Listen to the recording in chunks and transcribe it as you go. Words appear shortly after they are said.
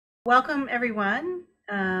Welcome, everyone,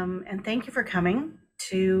 and thank you for coming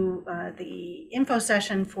to the info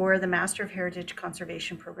session for the Master of Heritage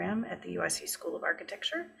Conservation program at the USC School of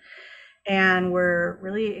Architecture. And we're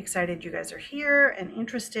really excited you guys are here and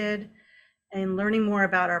interested in learning more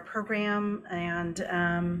about our program, and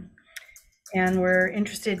we're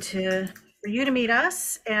interested for you to meet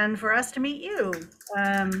us and for us to meet you.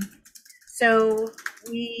 So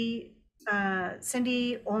we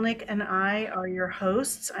Cindy, Olnick, and I are your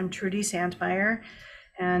hosts. I'm Trudi Sandmeier,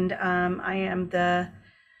 and I am the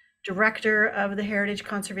director of the Heritage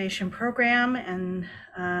Conservation Program, and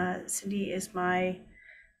Cindy is my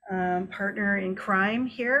partner in crime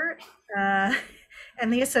here, and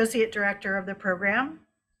the associate director of the program.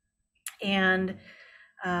 And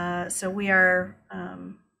so we are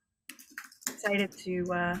excited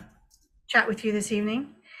to chat with you this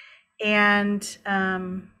evening. And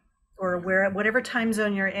or whatever time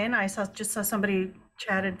zone you're in. I just saw somebody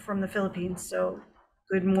chatted from the Philippines. So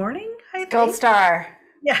good morning, I think. Gold star.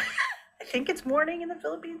 Yeah, I think it's morning in the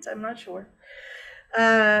Philippines. I'm not sure.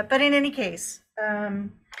 But in any case,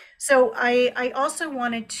 so I also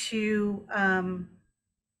wanted to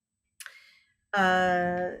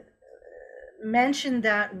mention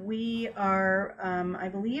that we are, I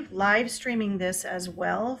believe, live streaming this as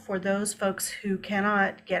well for those folks who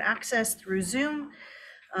cannot get access through Zoom.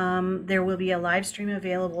 There will be a live stream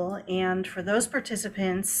available, and for those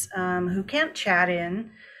participants who can't chat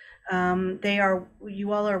in,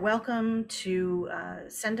 you all are welcome to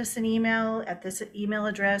send us an email at this email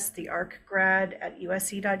address,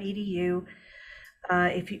 thearchgrad@usc.edu.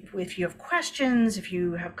 If you have questions, if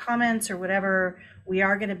you have comments or whatever, we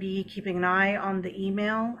are going to be keeping an eye on the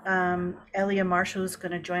email. Elia Marshall is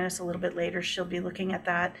going to join us a little bit later. She'll be looking at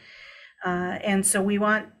that. And so we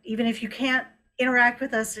want, even if you can't interact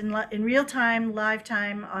with us in real time, live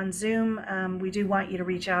time on Zoom, we do want you to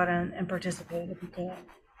reach out and participate if you can.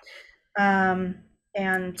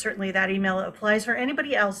 And certainly that email applies for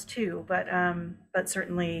anybody else too, but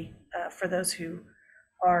certainly for those who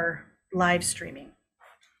are live streaming.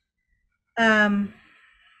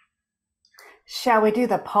 Shall we do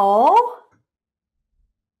the poll?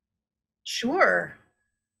 Sure.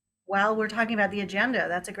 While we're talking about the agenda,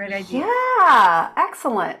 that's a great idea. Yeah,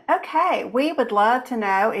 excellent. Okay, we would love to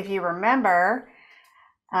know if you remember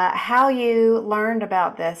how you learned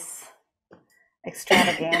about this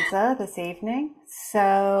extravaganza this evening.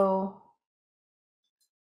 So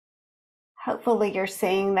hopefully you're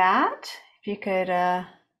seeing that. If you could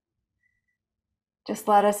just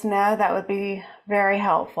let us know, that would be very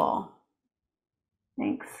helpful.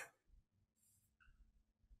 Thanks.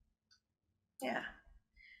 Yeah.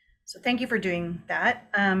 So thank you for doing that.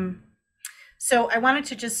 So I wanted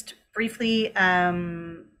to just briefly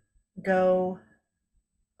go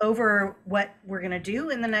over what we're going to do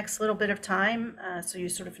in the next little bit of time, so you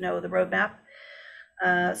sort of know the roadmap.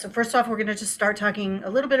 So first off, we're going to just start talking a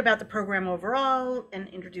little bit about the program overall and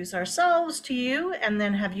introduce ourselves to you, and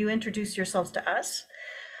then have you introduce yourselves to us.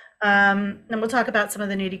 Then we'll talk about some of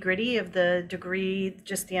the nitty-gritty of the degree,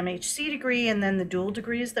 just the MHC degree, and then the dual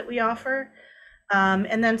degrees that we offer.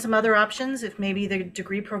 And then some other options, if maybe the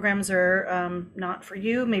degree programs are not for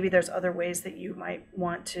you, maybe there's other ways that you might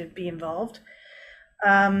want to be involved.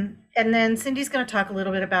 And then Cindy's going to talk a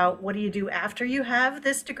little bit about what do you do after you have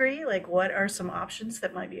this degree, like what are some options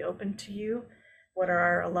that might be open to you, what are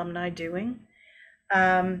our alumni doing.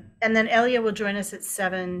 And then Elia will join us at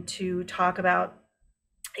 7 to talk about,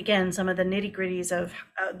 again, some of the nitty-gritties of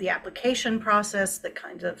the application process, the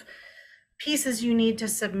kinds of pieces you need to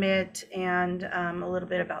submit, and a little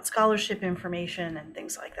bit about scholarship information and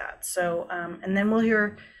things like that. So, and then we'll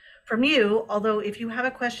hear from you, although if you have a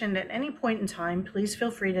question at any point in time, please feel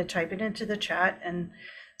free to type it into the chat, and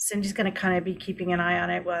Cindy's going to kind of be keeping an eye on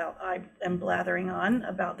it while I am blathering on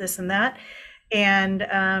about this and that.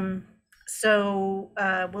 And so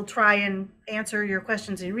we'll try and answer your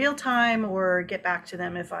questions in real time or get back to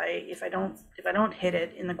them if I don't hit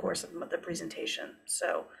it in the course of the presentation.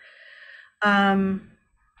 So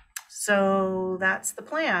so that's the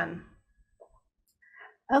plan.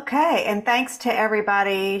 Okay, and thanks to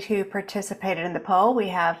everybody who participated in the poll. We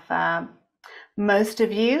have most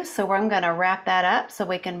of you, so I'm going to wrap that up so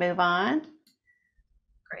we can move on.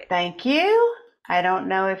 Great. Thank you. I don't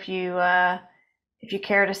know if you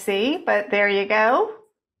care to see, but there you go.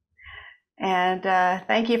 And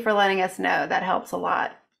thank you for letting us know. That helps a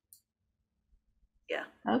lot. Yeah.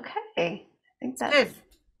 Okay. I think that's good.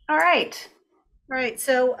 All right. All right.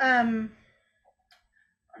 So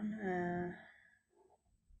move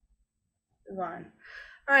on.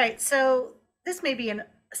 All right. So this may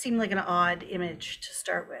seem like an odd image to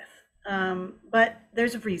start with. but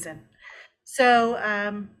there's a reason.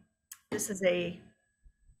 So this is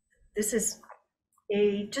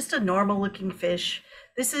just a normal looking fish.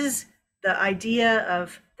 This is the idea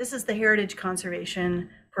of, this is the Heritage Conservation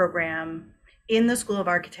Program in the School of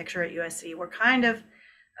Architecture at USC. We're kind of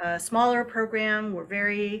a smaller program. We're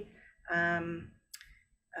very, I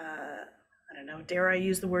don't know, dare I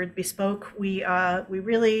use the word bespoke? We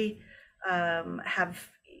really have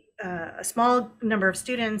a small number of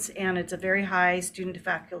students, and it's a very high student to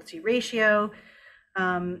faculty ratio.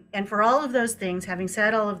 And for all of those things, having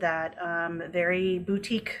said all of that, very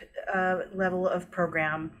boutique level of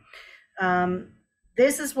program,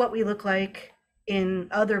 this is what we look like in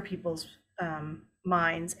other people's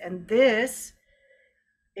minds, and this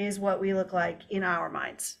is what we look like in our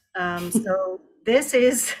minds. So this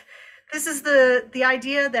is the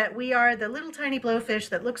idea that we are the little tiny blowfish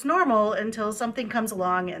that looks normal until something comes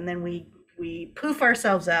along, and then we poof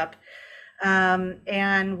ourselves up,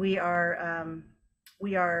 and we are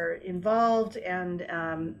involved and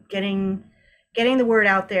getting the word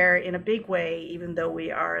out there in a big way, even though we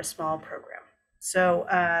are a small program. So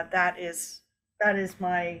that is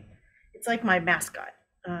my, it's like my mascot,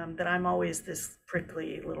 that I'm always this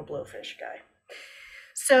prickly little blowfish guy.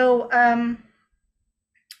 So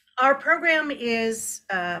our program is,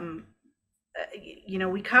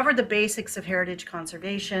 we cover the basics of heritage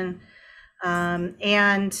conservation,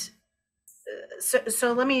 and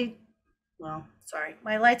so let me, well, sorry,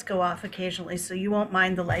 my lights go off occasionally, so you won't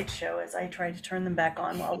mind the light show as I try to turn them back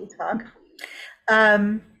on while we talk.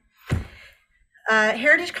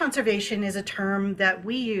 Heritage conservation is a term that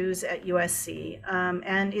we use at USC,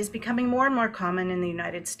 and is becoming more and more common in the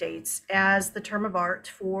United States as the term of art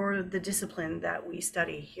for the discipline that we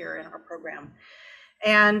study here in our program.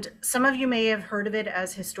 And some of you may have heard of it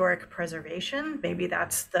as historic preservation. Maybe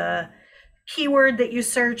that's the keyword that you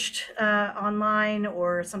searched online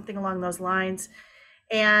or something along those lines.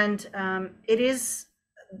 And it is,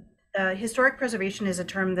 historic preservation is a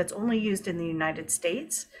term that's only used in the United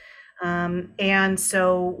States. And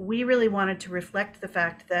so we really wanted to reflect the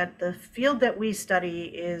fact that the field that we study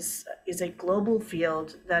is a global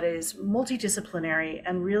field that is multidisciplinary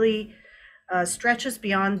and really stretches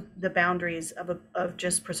beyond the boundaries of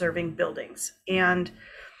just preserving buildings. And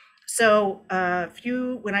so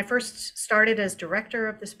when I first started as director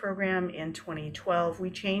of this program in 2012, we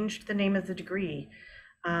changed the name of the degree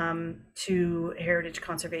to heritage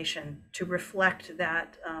conservation to reflect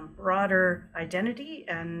that broader identity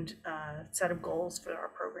and set of goals for our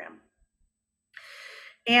program.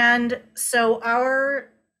 And so our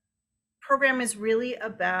program is really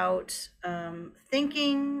about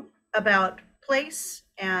thinking about place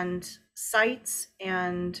and sites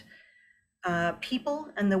and people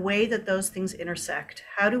and the way that those things intersect.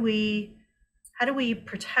 How do we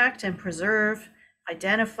protect and preserve,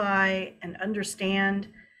 identify and understand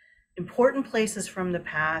important places from the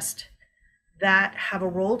past that have a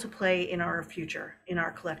role to play in our future, in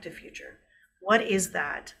our collective future? What is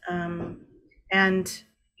that? And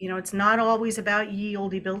it's not always about ye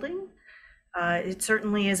olde building. It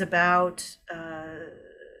certainly is about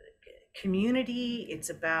community. It's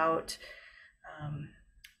about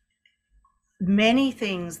many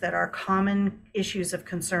things that are common issues of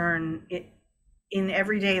concern in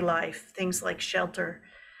everyday life, things like shelter,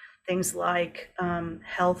 things like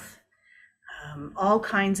health, all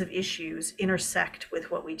kinds of issues intersect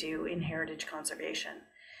with what we do in heritage conservation.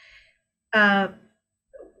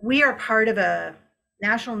 We are part of a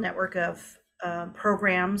national network of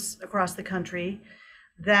programs across the country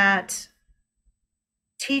that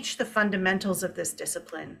teach the fundamentals of this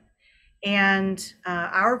discipline. And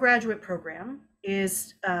our graduate program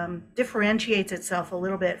differentiates itself a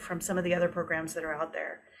little bit from some of the other programs that are out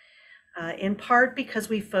there, in part because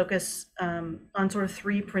we focus on sort of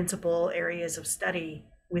three principal areas of study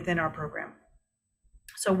within our program.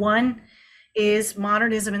 So one is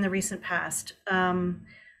modernism in the recent past.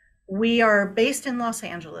 We are based in Los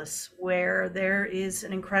Angeles, where there is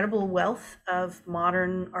an incredible wealth of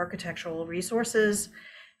modern architectural resources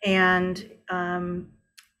and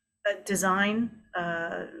design,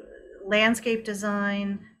 landscape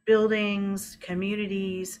design, buildings,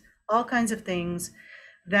 communities, all kinds of things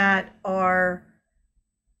that are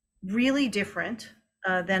really different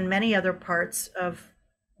than many other parts of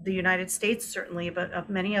the United States, certainly, but of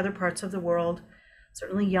many other parts of the world,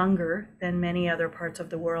 certainly younger than many other parts of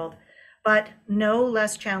the world, but no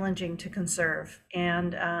less challenging to conserve.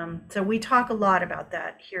 And so we talk a lot about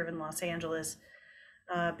that here in Los Angeles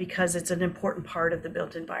because it's an important part of the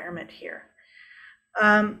built environment here.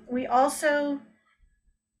 We also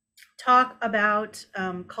talk about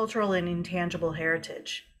cultural and intangible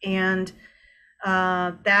heritage. And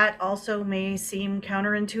that also may seem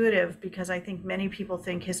counterintuitive, because I think many people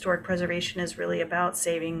think historic preservation is really about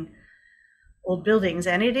saving old buildings,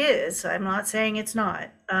 and it is. I'm not saying it's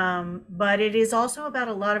not, but it is also about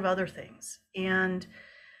a lot of other things. And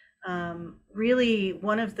really,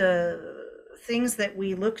 one of the things that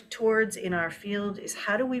we look towards in our field is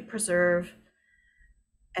how do we preserve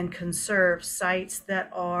and conserve sites that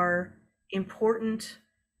are important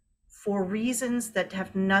for reasons that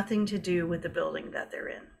have nothing to do with the building that they're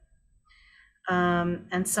in.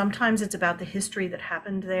 And sometimes it's about the history that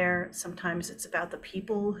happened there. Sometimes it's about the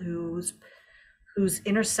people who's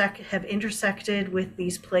have intersected with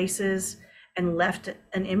these places and left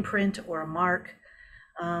an imprint or a mark.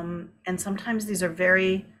 And sometimes these are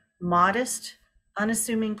very modest,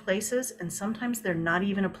 unassuming places, and sometimes they're not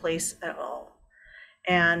even a place at all.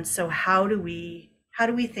 And so how do we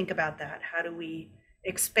think about that? How do we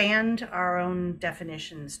expand our own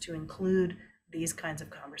definitions to include these kinds of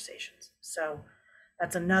conversations? So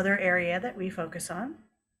that's another area that we focus on.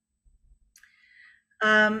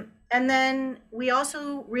 And then we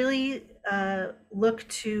also really look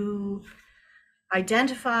to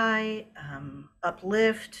identify,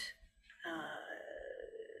 uplift,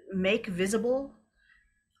 make visible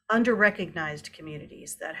underrecognized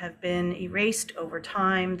communities that have been erased over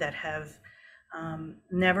time, that have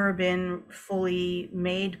never been fully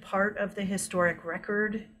made part of the historic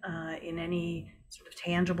record in any sort of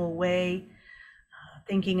tangible way.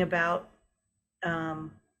 Thinking about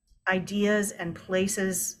ideas and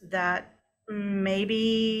places that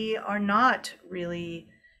maybe are not really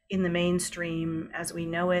in the mainstream as we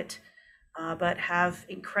know it, but have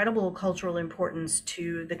incredible cultural importance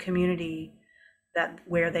to the community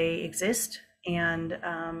where they exist. And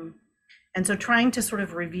so trying to sort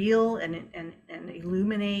of reveal and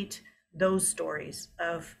illuminate those stories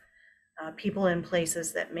of people and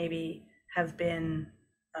places that maybe have been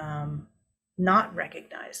not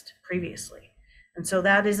recognized previously. And so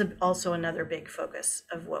that is also another big focus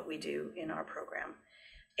of what we do in our program.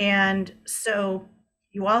 And so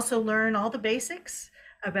you also learn all the basics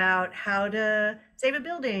about how to save a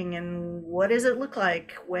building and what does it look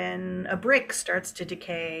like when a brick starts to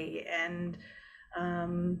decay, and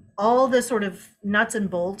all the sort of nuts and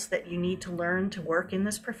bolts that you need to learn to work in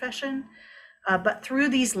this profession, but through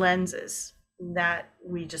these lenses that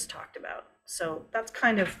we just talked about. So that's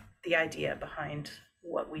kind of the idea behind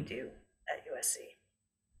what we do at USC.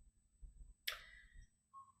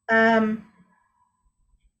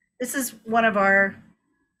 This is one of our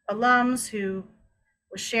alums who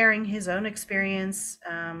was sharing his own experience.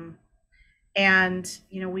 And,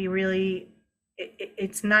 we really,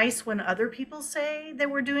 it's nice when other people say that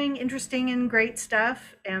we're doing interesting and great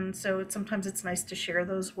stuff. And so sometimes it's nice to share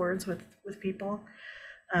those words with people.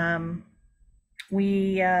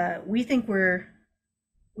 We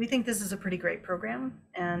think this is a pretty great program,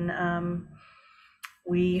 and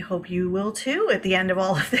we hope you will too at the end of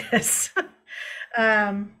all of this.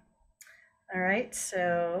 All right,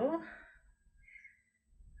 so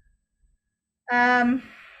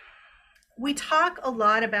we talk a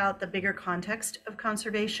lot about the bigger context of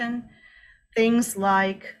conservation, things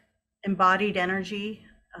like embodied energy,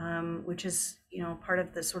 which is part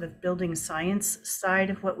of the sort of building science side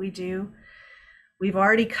of what we do. We've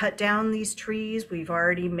already cut down these trees, we've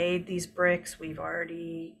already made these bricks, we've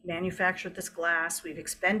already manufactured this glass, we've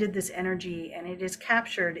expended this energy, and it is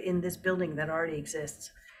captured in this building that already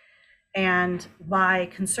exists. And by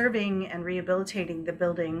conserving and rehabilitating the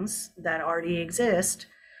buildings that already exist,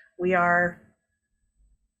 we are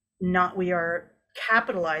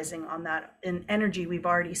capitalizing on that in energy we've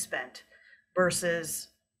already spent, versus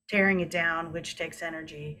tearing it down, which takes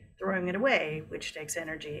energy, throwing it away, which takes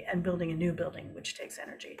energy, and building a new building, which takes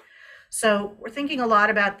energy. So we're thinking a lot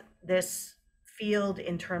about this field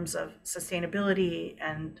in terms of sustainability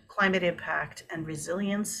and climate impact and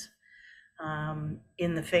resilience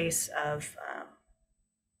in the face of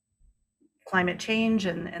climate change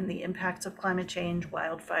and the impacts of climate change,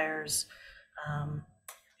 wildfires,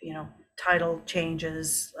 tidal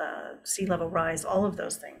changes, sea level rise, all of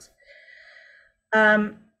those things.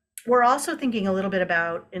 We're also thinking a little bit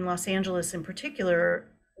about, in Los Angeles in particular,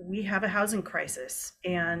 we have a housing crisis.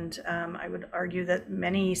 And I would argue that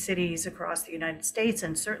many cities across the United States,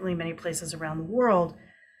 and certainly many places around the world,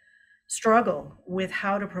 struggle with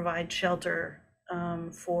how to provide shelter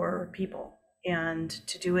for people, and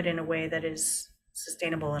to do it in a way that is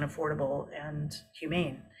sustainable and affordable and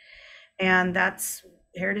humane. And that's,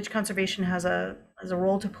 heritage conservation has a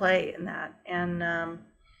role to play in that. And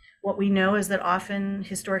what we know is that often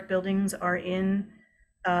historic buildings are in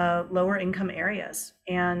lower income areas.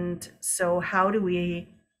 And so how do we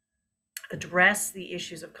address the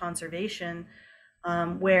issues of conservation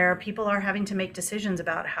where people are having to make decisions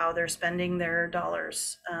about how they're spending their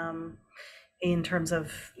dollars in terms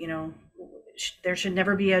of, there should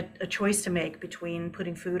never be a choice to make between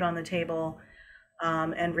putting food on the table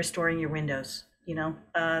and restoring your windows.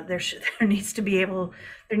 There needs to be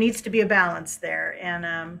a balance there,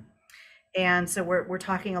 and so we're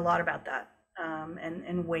talking a lot about that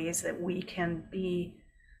and ways that we can be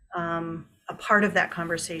a part of that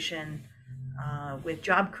conversation with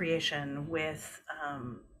job creation, with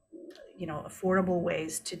affordable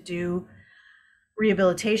ways to do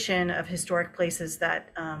rehabilitation of historic places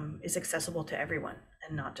that is accessible to everyone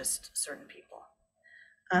and not just certain people.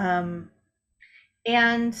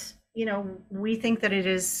 And we think that it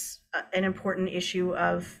is an important issue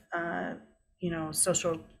of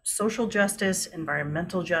social justice,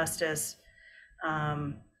 environmental justice,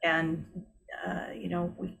 and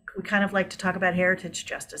we kind of like to talk about heritage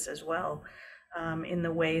justice as well, in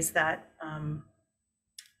the ways that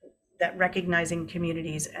that recognizing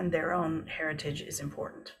communities and their own heritage is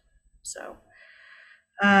important. So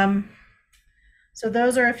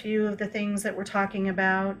those are a few of the things that we're talking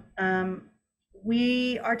about.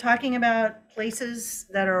 We are talking about places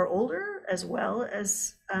that are older as well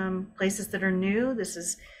as places that are new. This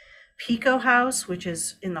is Pico House, which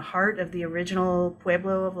is in the heart of the original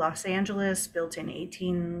Pueblo of Los Angeles, built in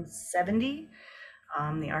 1870.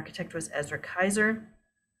 The architect was Ezra Kaiser.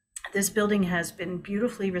 This building has been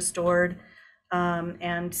beautifully restored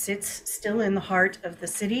and sits still in the heart of the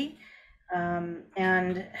city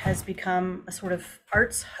and has become a sort of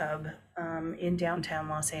arts hub in downtown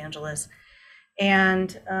Los Angeles.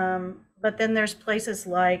 And but then there's places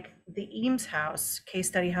like the Eames House, case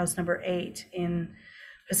study house number 8 in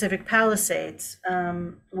Pacific Palisades,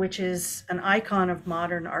 which is an icon of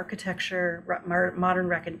modern architecture,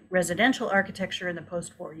 modern residential architecture in the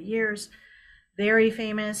post-war years. Very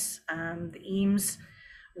famous. The Eames,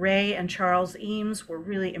 Ray and Charles Eames were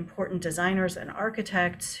really important designers and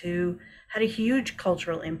architects who had a huge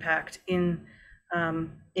cultural impact in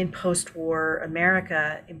post-war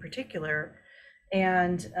America in particular.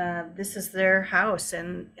 And this is their house,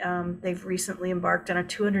 and they've recently embarked on a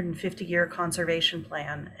 250-year conservation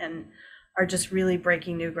plan and are just really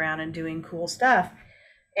breaking new ground and doing cool stuff.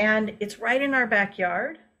 And it's right in our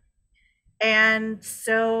backyard. And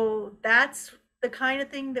so that's the kind of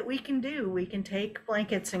thing that we can do. We can take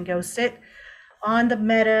blankets and go sit on the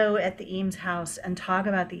meadow at the Eames House and talk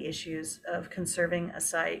about the issues of conserving a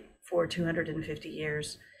site for 250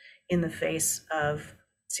 years in the face of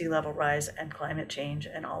sea level rise and climate change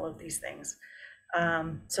and all of these things.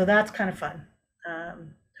 So that's kind of fun.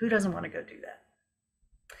 Who doesn't want to go do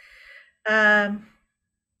that?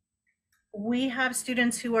 We have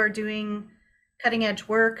students who are doing cutting edge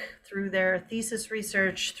work through their thesis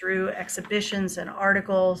research, through exhibitions and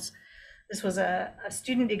articles. This was a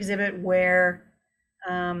student exhibit where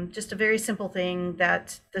just a very simple thing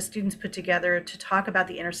that the students put together to talk about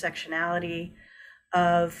the intersectionality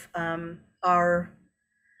of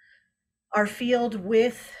our field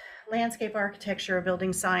with landscape architecture,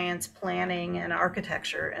 building science, planning, and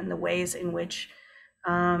architecture, and the ways in which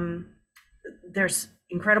there's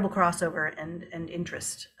incredible crossover and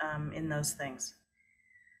interest in those things.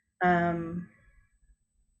 And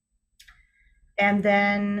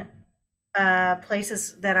then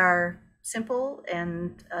places that are simple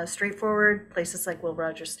and straightforward, places like Will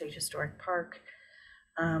Rogers State Historic Park,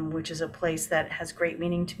 which is a place that has great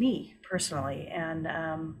meaning to me personally, and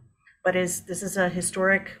but this is a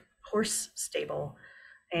historic horse stable,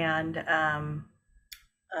 and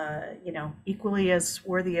equally as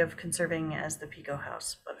worthy of conserving as the Pico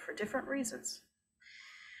House, but for different reasons.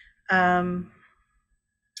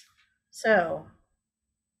 So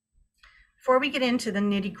before we get into the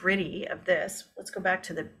nitty-gritty of this, let's go back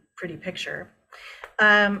to the pretty picture.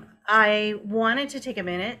 I wanted to take a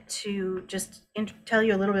minute to just tell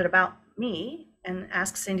you a little bit about me and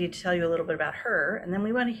ask Cindy to tell you a little bit about her, and then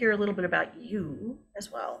we want to hear a little bit about you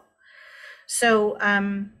as well. So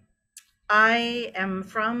I am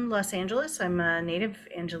from Los Angeles. I'm a native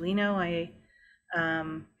Angelino. I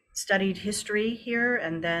studied history here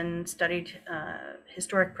and then studied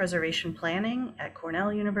historic preservation planning at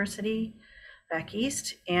Cornell University back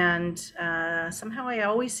east. And somehow I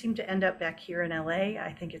always seem to end up back here in LA.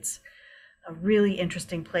 I think it's a really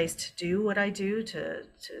interesting place to do what I do, to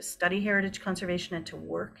study heritage conservation and to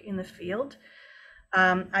work in the field.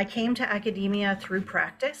 I came to academia through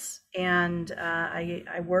practice, and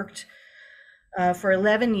I worked for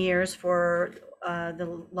 11 years for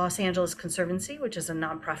the Los Angeles Conservancy, which is a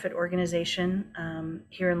nonprofit organization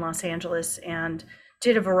here in Los Angeles, and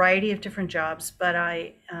did a variety of different jobs. But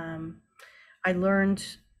I learned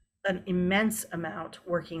an immense amount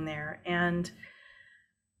working there, and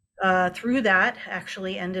through that,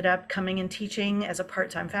 actually ended up coming and teaching as a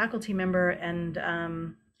part-time faculty member, and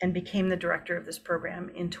became the director of this program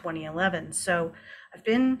in 2011. So I've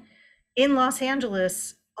been in Los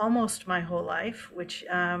Angeles almost my whole life, which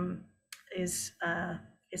is a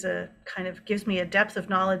kind of gives me a depth of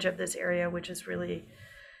knowledge of this area, which is really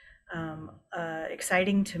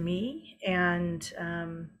exciting to me. And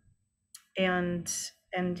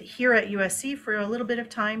here at USC for a little bit of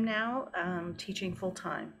time now, teaching full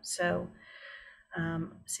time. So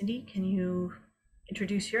Cindy, can you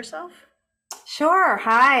introduce yourself? Sure.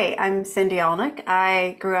 Hi, I'm Cindy Olnick.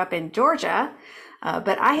 I grew up in Georgia,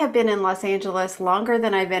 but I have been in Los Angeles longer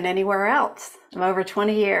than I've been anywhere else. I'm over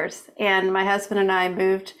 20 years. And my husband and I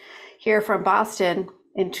moved here from Boston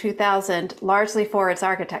in 2000, largely for its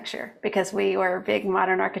architecture, because we were big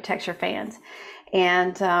modern architecture fans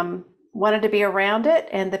and wanted to be around it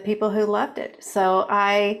and the people who loved it. So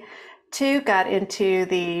I too got into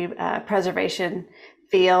the preservation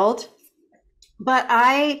field, but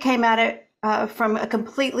I came at it from a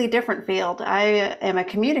completely different field. I am a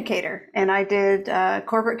communicator, and I did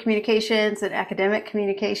corporate communications and academic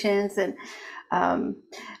communications, and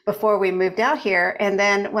before we moved out here. And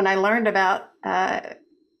then when I learned about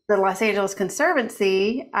the Los Angeles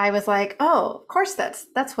Conservancy, I was like, oh, of course,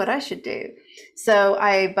 that's what I should do. So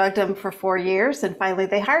I bugged them for 4 years, and finally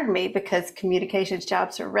they hired me because communications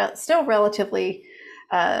jobs are still relatively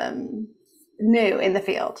new in the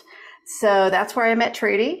field. So that's where I met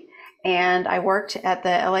Trudi. And I worked at the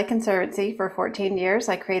LA Conservancy for 14 years.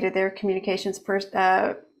 I created their communications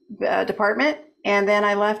department. And then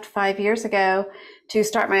I left 5 years ago to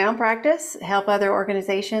start my own practice, help other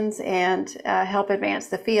organizations, and help advance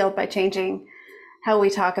the field by changing how we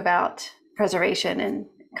talk about preservation and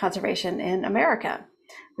conservation in America,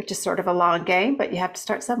 which is sort of a long game, but you have to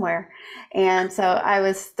start somewhere. And so I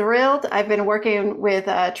was thrilled. I've been working with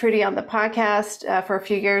Trudi on the podcast for a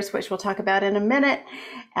few years, which we'll talk about in a minute.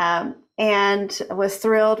 And was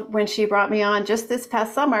thrilled when she brought me on just this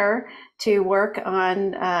past summer to work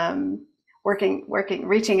on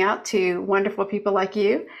reaching out to wonderful people like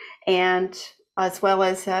you, and as well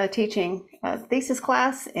as teaching a thesis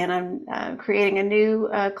class. And I'm creating a new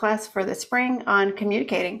class for the spring on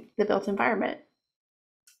communicating the built environment.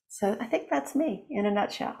 So I think that's me in a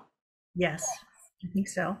nutshell. Yes, I think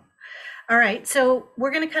so. All right, so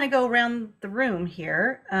we're going to kind of go around the room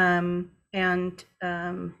here.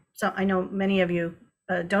 So I know many of you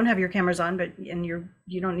don't have your cameras on, and you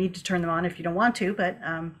don't need to turn them on if you don't want to,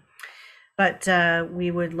 but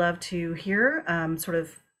we would love to hear sort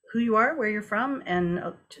of who you are, where you're from, and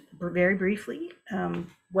very briefly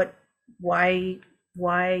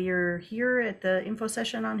why you're here at the info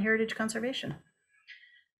session on heritage conservation.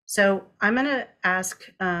 So I'm going to ask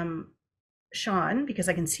Sean, because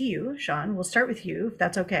I can see you. Sean, we'll start with you, if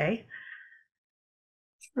that's okay.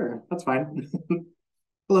 Sure, that's fine.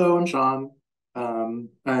 Hello, I'm Sean. I'm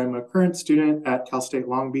a current student at Cal State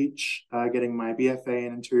Long Beach, getting my BFA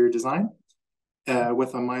in interior design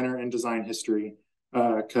with a minor in design history.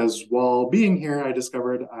 Because while being here, I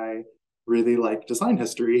discovered I really like design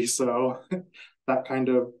history. So that kind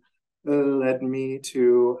of led me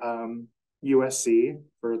to USC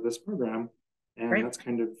for this program. And Great. That's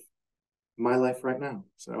kind of my life right now.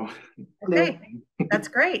 So, okay, that's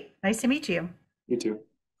great. Nice to meet you. You too.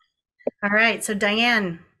 All right, so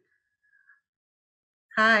Diane.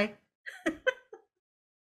 Hi.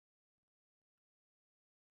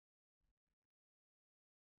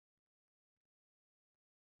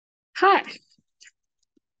 Hi.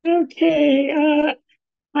 Okay,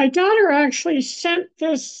 my daughter actually sent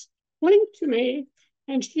this link to me,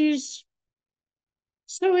 and she's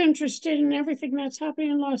so interested in everything that's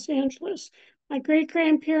happening in Los Angeles. My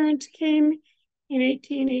great-grandparents came in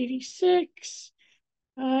 1886.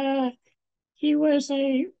 He was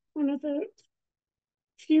one of the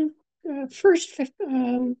few first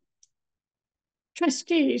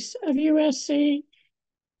trustees of USC,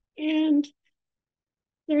 and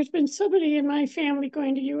there's been somebody in my family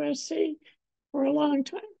going to USC for a long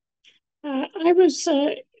time. I was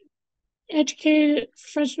educated at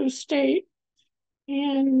Fresno State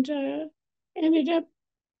and ended up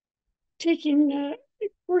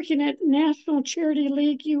working at National Charity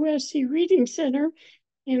League USC Reading Center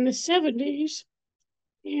in the 70s.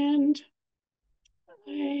 And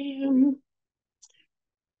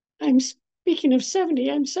I'm speaking of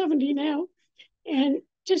 70, I'm 70 now. And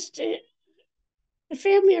just the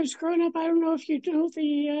family I was growing up, I don't know if you know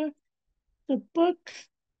the book,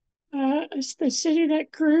 it's The City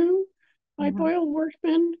That Grew by Boyle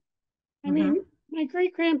Workman. I mean, my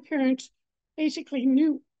great-grandparents basically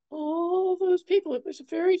knew all those people. It was a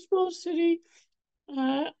very small city.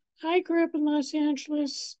 I grew up in Los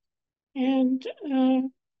Angeles, and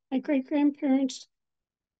my great-grandparents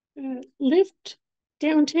lived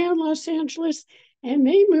downtown Los Angeles, and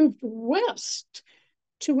they moved west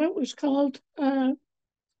to what was called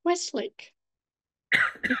Westlake,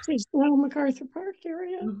 which is now MacArthur Park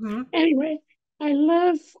area. Anyway, I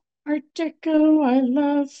love Art Deco. I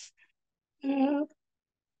love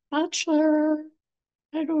Bachelor.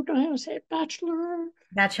 I don't know how to say it. Batchelder.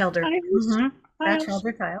 Batchelder.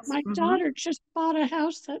 Batchelder tiles. My daughter just bought a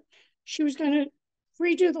house that she was going to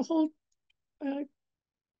redo the whole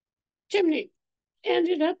chimney.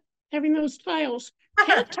 Ended up having those tiles.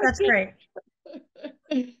 That's great.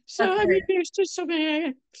 So I mean, there's just so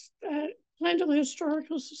many. Glendale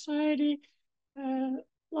Historical Society,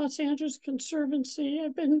 Los Angeles Conservancy.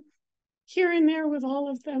 I've been here and there with all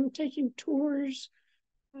of them, taking tours.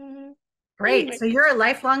 Great. Anyway, so you're a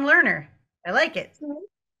lifelong learner. I like it. So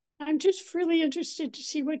I'm just really interested to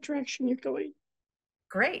see what direction you're going.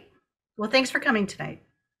 Great. Well, thanks for coming tonight.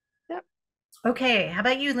 Yep. Okay. How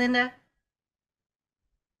about you, Linda?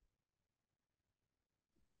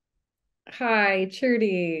 Hi,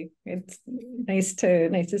 Trudi. It's nice to see you.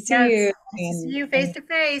 Nice to see you face to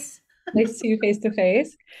face. Nice to see you face to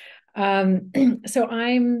face. So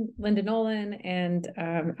I'm Linda Nolan, and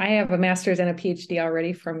I have a master's and a PhD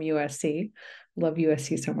already from USC. Love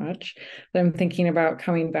USC so much that I'm thinking about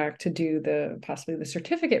coming back to do possibly the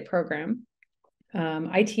certificate program.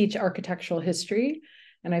 I teach architectural history,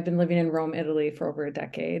 and I've been living in Rome, Italy for over a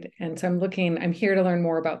decade. And so I'm here to learn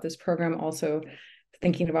more about this program, also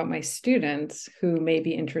thinking about my students who may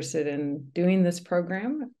be interested in doing this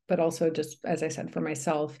program, but also just, as I said, for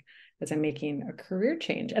myself, as I'm making a career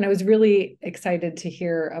change. And I was really excited to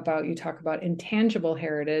hear about you talk about intangible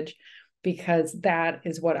heritage, because that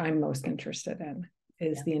is what I'm most interested in,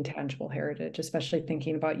 is the intangible heritage, especially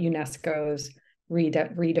thinking about UNESCO's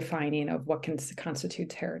redefining of what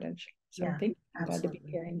constitutes heritage. So I think I'm glad to be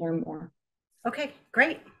here and learn more. Okay,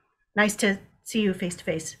 great. Nice to see you face to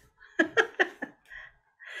face.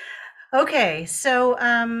 Okay, so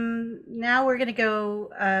now we're going to go,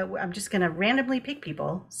 I'm just going to randomly pick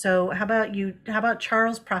people. So how about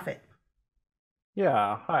Charles Prophet?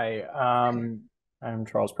 Yeah, hi. I'm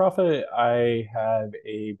Charles Prophet. I have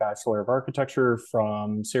a Bachelor of Architecture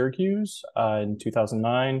from Syracuse in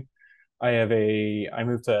 2009. I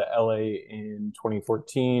moved to LA in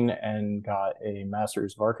 2014 and got a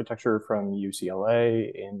Master's of Architecture from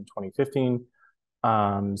UCLA in 2015.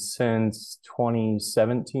 Since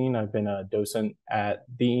 2017, I've been a docent at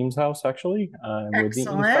the Eames House, actually, with the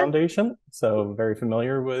Eames Foundation. So very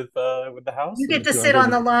familiar with the house. You get to sit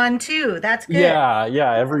on the lawn too. That's good.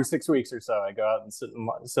 Yeah. Every 6 weeks or so, I go out and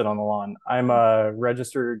sit on the lawn. I'm a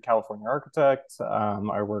registered California architect.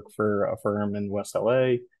 I work for a firm in West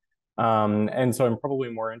LA. And so I'm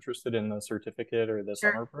probably more interested in the certificate or the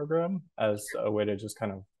summer program as a way to just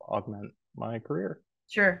kind of augment my career.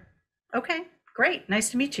 Sure. Okay. Great.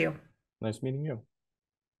 Nice to meet you. Nice meeting you.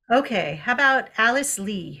 Okay. How about Alice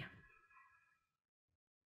Lee?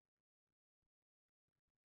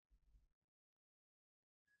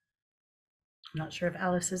 I'm not sure if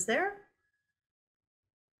Alice is there.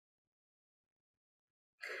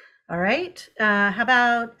 All right. How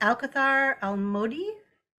about Alcazar Almodi?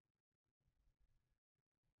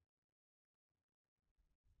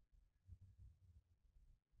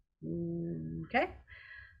 Okay.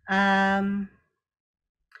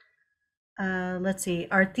 Let's see,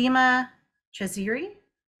 Arthema Chaziri.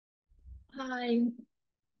 Hi.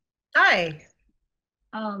 Hi.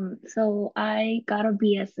 So I got a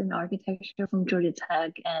BS in architecture from Georgia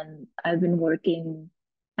Tech, and I've been working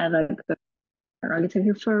at an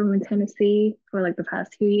architecture firm in Tennessee for the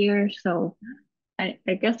past 2 years. So I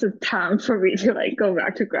guess it's time for me to go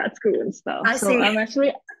back to grad school and stuff. I see. I'm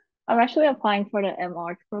actually applying for the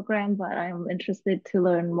MArch program, but I'm interested to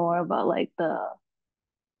learn more about the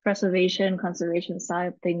preservation, conservation side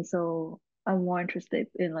of things. So I'm more interested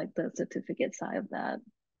in the certificate side of that.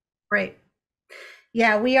 Great.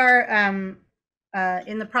 Yeah, we are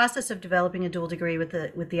in the process of developing a dual degree with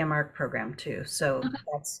the MArch program too. So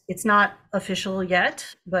it's not official yet,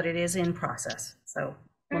 but it is in process. So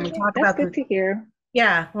when we talk about good to hear.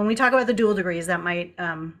 Yeah, when we talk about the dual degrees, that might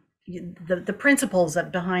the principles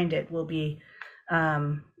behind it will be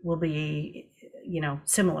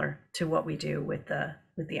similar to what we do with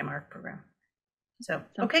the MArch program. So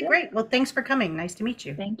okay, great. Well, thanks for coming. Nice to meet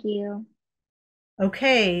you. Thank you.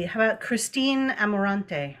 Okay, how about Christine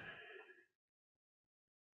Amorante?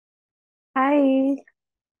 Hi.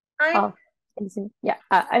 Hi. Oh, yeah,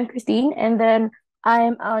 I'm Christine, and then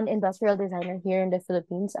I'm an industrial designer here in the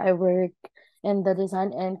Philippines. I work in the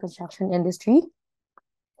design and construction industry.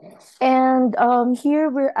 And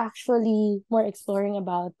here we're actually more exploring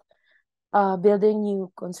about building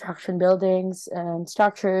new construction buildings and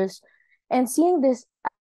structures and seeing this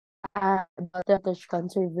about the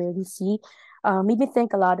conservancy made me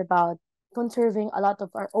think a lot about conserving a lot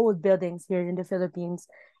of our old buildings here in the Philippines.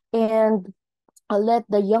 And I'll let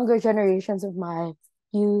the younger generations of my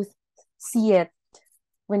youth see it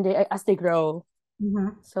when they as they grow.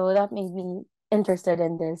 Mhm. So that made me interested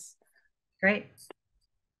in this. Great.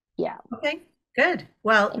 Yeah. Okay, good.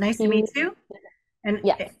 Well, Thank nice to you. meet you. And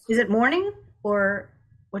Yeah. is it morning or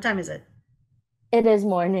what time is it? It is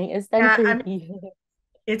morning. It's Yeah, 10:30.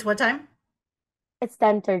 it's what time? It's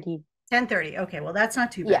 10:30. 10:30. Okay, well, that's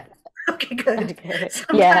not too Yeah. bad. Okay, good. Okay.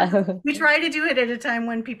 Sometimes Yeah. we try to do it at a time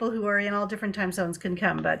when people who are in all different time zones can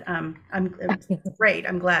come, but it's great.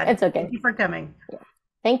 I'm glad. It's okay. Thank you for coming.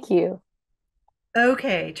 Thank you.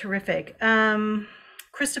 Okay, terrific.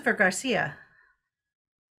 Christopher Garcia.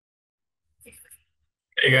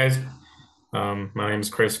 Hey guys, my name is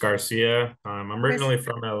Chris Garcia. I'm originally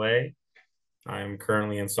from LA. I'm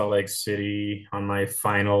currently in Salt Lake City on my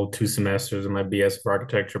final 2 semesters of my BS of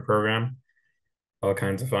Architecture program. All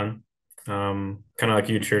kinds of fun. Kind of like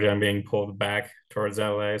you, Trudy, I'm being pulled back towards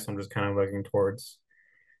LA, so I'm just kind of looking towards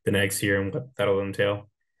the next year and what that'll entail.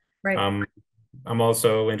 Right. I'm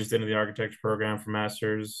also interested in the architecture program for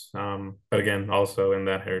masters, but again, also in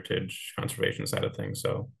that heritage conservation side of things.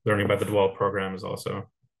 So learning about the Dwell program is also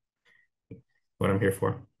what I'm here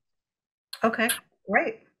for. Okay,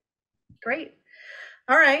 great.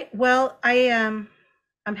 All right. Well, I'm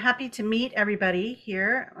happy to meet everybody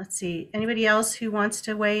here. Let's see. Anybody else who wants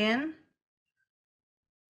to weigh in?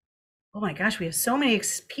 Oh my gosh, we have so many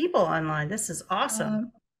people online. This is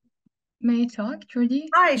awesome. May I talk, Trudi?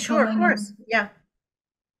 Hi, sure, of course. Yeah.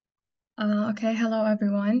 Okay, hello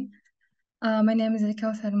everyone. My name is Elia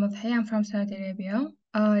Marshall. I'm from Saudi Arabia.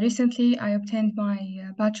 Recently, I obtained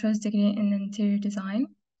my bachelor's degree in interior design.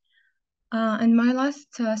 In my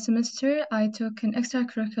last semester, I took an extra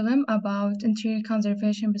curriculum about interior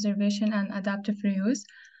conservation, preservation, and adaptive reuse.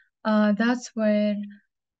 That's where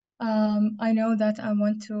I know that I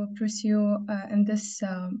want to pursue in this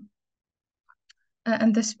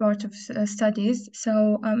part of studies.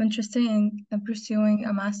 So I'm interested in pursuing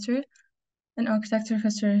a master in architecture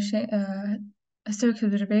historical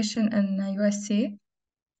preservation in USC.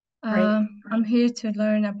 I'm here to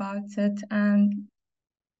learn about it and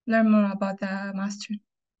learn more about the master.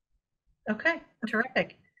 Okay,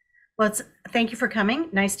 terrific. Well, thank you for coming.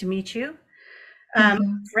 Nice to meet you.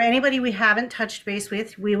 For anybody we haven't touched base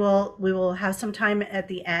with, we will have some time at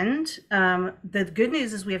the end. The good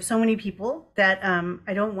news is we have so many people that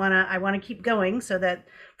I want to keep going so that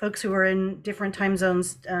folks who are in different time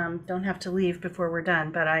zones don't have to leave before we're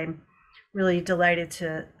done. But I'm really delighted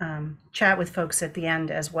to chat with folks at the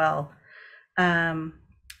end as well.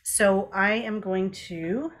 So I am going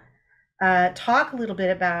to talk a little bit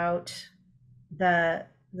about the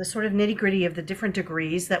sort of nitty-gritty of the different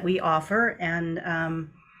degrees that we offer and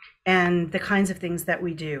the kinds of things that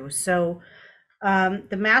we do. So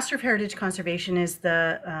the Master of Heritage Conservation is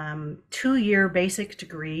the 2-year basic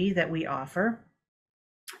degree that we offer.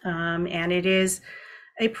 And it is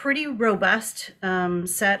a pretty robust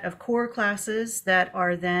set of core classes that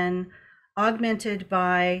are then augmented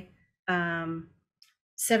by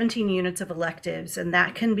 17 units of electives, and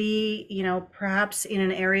that can be, perhaps in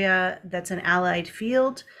an area that's an allied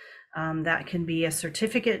field. That can be a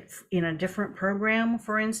certificate in a different program,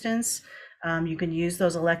 for instance. You can use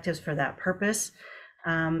those electives for that purpose.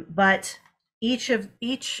 But each of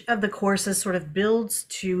the courses sort of builds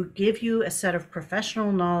to give you a set of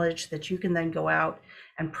professional knowledge that you can then go out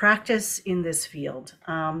and practice in this field.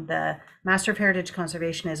 The Master of Heritage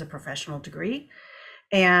Conservation is a professional degree,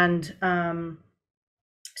 and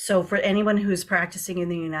so for anyone who's practicing in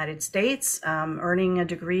the United States, earning a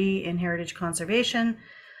degree in heritage conservation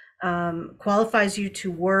qualifies you to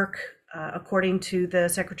work according to the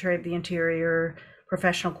Secretary of the Interior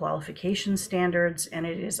professional qualification standards, and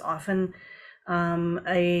it is often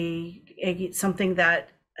something that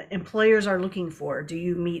employers are looking for. Do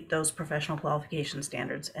you meet those professional qualification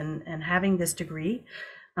standards? And having this degree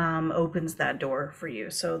opens that door for you.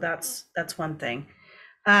 So that's one thing.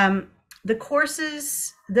 The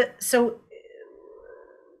courses so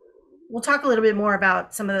we'll talk a little bit more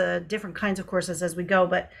about some of the different kinds of courses as we go,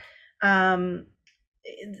 but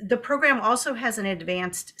the program also has an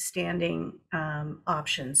advanced standing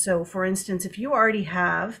option. So for instance, if you already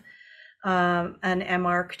have an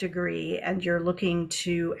MArch degree and you're looking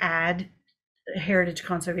to add heritage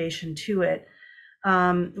conservation to it,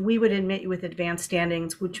 we would admit you with advanced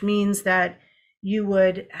standings, which means that you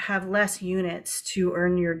would have less units to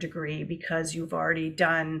earn your degree because you've already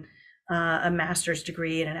done a master's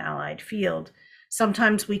degree in an allied field.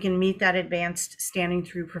 Sometimes we can meet that advanced standing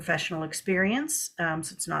through professional experience. So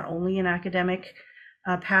it's not only an academic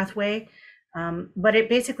pathway, but it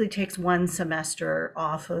basically takes one semester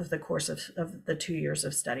off of the course of the 2 years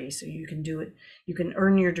of study. So you can do it, you can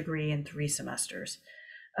earn your degree in 3 semesters.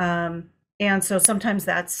 And so sometimes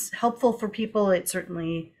that's helpful for people. It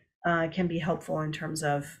certainly can be helpful in terms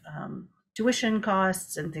of tuition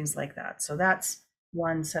costs and things like that. So that's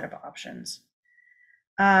one set of options.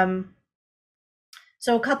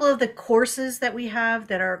 So a couple of the courses that we have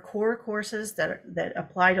that are core courses that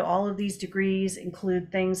apply to all of these degrees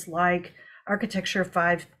include things like Architecture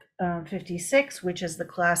 556, which is the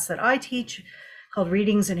class that I teach, called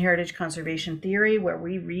Readings in Heritage Conservation Theory, where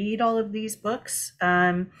we read all of these books.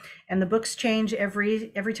 And the books change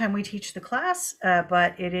every time we teach the class,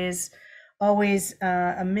 but it is always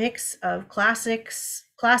a mix of classic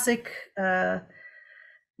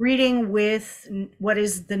reading with what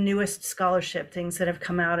is the newest scholarship, things that have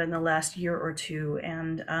come out in the last year or two.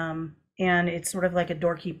 And it's sort of like a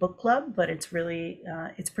dorky book club, but it's really,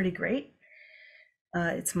 it's pretty great.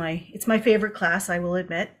 It's my favorite class, I will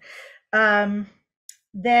admit.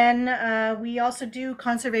 Then we also do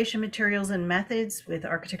conservation materials and methods with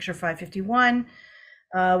Architecture 551,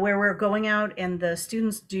 where we're going out and the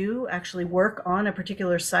students do actually work on a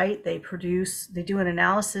particular site. They do an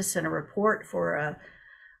analysis and a report for a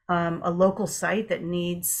local site that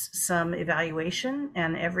needs some evaluation,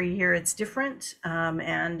 and every year it's different.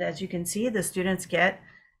 And as you can see, the students get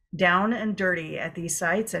down and dirty at these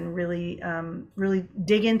sites and really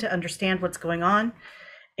dig in to understand what's going on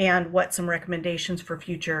and what some recommendations for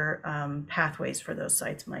future pathways for those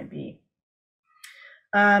sites might be.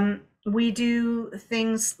 We do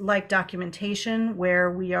things like documentation,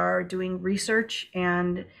 where we are doing research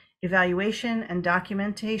and evaluation and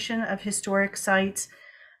documentation of historic sites.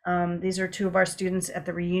 These are 2 of our students at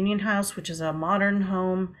the Reunion House, which is a modern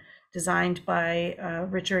home designed by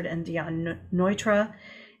Richard and Diane Neutra,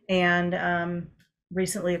 and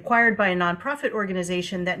recently acquired by a nonprofit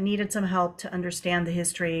organization that needed some help to understand the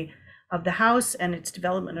history of the house and its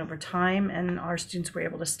development over time. And our students were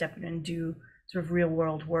able to step in and do sort of real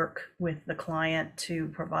world work with the client to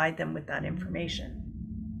provide them with that information.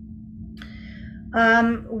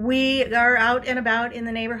 We are out and about in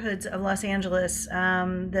the neighborhoods of Los Angeles.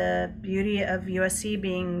 The beauty of USC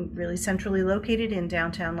being really centrally located in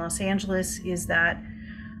downtown Los Angeles is that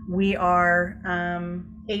we are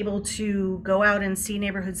able to go out and see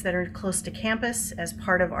neighborhoods that are close to campus as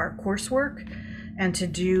part of our coursework and to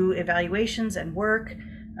do evaluations and work.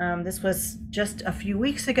 This was just a few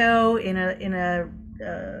weeks ago in a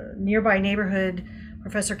nearby neighborhood.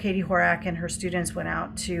 Professor Katie Horak and her students went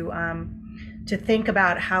out to think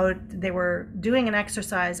about how they were doing an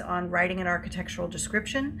exercise on writing an architectural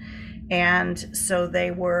description. And so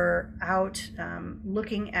they were out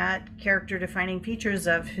looking at character defining features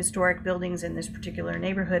of historic buildings in this particular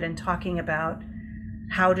neighborhood and talking about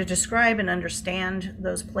how to describe and understand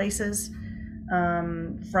those places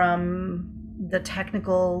from the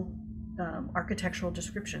technical architectural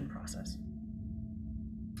description process.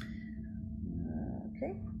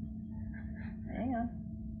 Okay, hang on,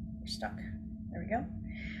 we're stuck. There we go.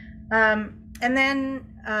 And then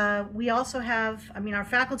we also have, our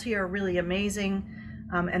faculty are really amazing,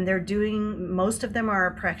 and most of them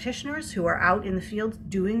are practitioners who are out in the field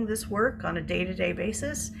doing this work on a day-to-day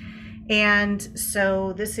basis. And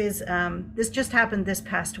so this just happened this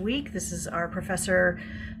past week. This is our Professor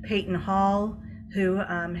Peyton Hall, who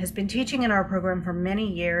has been teaching in our program for many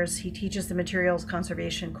years. He teaches the materials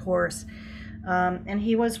conservation course. And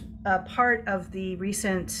he was a part of the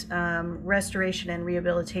recent restoration and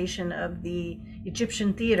rehabilitation of the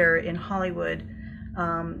Egyptian Theater in Hollywood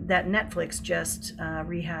that Netflix just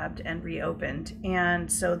rehabbed and reopened.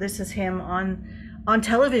 And so this is him on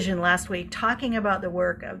television last week talking about the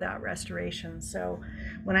work of that restoration. So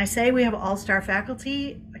when I say we have all-star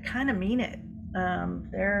faculty, I kind of mean it.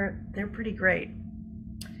 They're pretty great.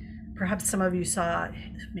 Perhaps some of you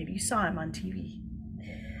maybe you saw him on TV.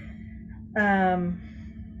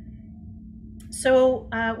 So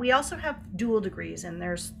we also have dual degrees, and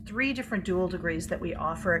there's 3 different dual degrees that we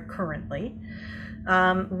offer currently.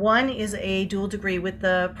 One is a dual degree with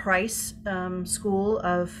the Price School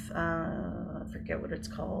of, I forget what it's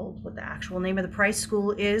called, what the actual name of the Price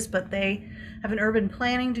School is, but they have an urban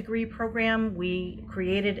planning degree program. We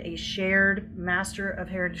created a shared Master of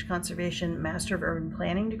Heritage Conservation, Master of Urban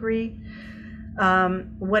Planning degree.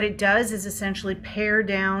 What it does is essentially pare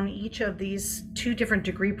down each of these 2 different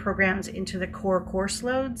degree programs into the core course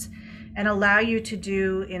loads and allow you to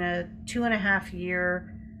do in a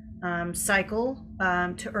 2.5-year cycle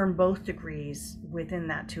to earn both degrees within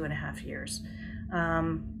that 2.5 years.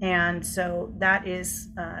 And so that is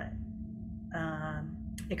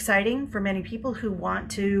exciting for many people who want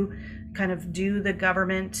to kind of do the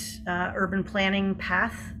government urban planning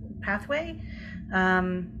pathway,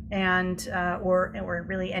 or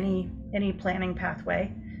really any planning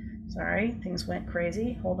pathway. Sorry, things went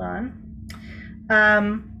crazy. Hold on.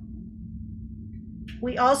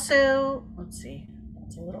 We also, let's see,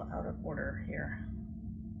 that's a little out of order here.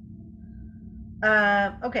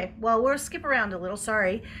 Okay, well, we'll skip around a little,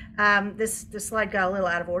 sorry. This slide got a little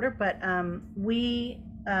out of order, but we,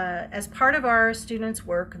 as part of our students'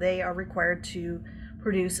 work, they are required to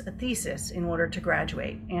produce a thesis in order to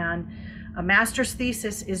graduate. And a master's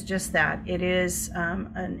thesis is just that. It is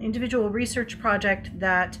an individual research project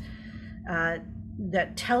that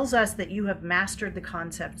tells us that you have mastered the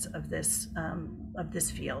concepts of this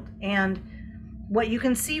field. And what you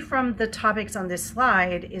can see from the topics on this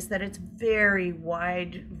slide is that it's very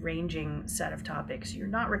wide-ranging set of topics. You're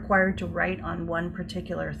not required to write on one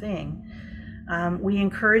particular thing. We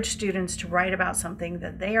encourage students to write about something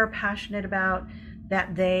that they are passionate about,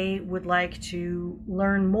 that they would like to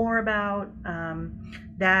learn more about,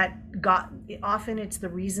 often it's the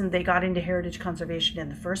reason they got into heritage conservation in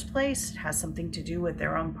the first place. It has something to do with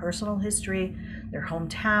their own personal history, their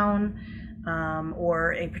hometown,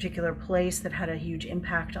 or a particular place that had a huge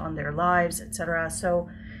impact on their lives, etc. So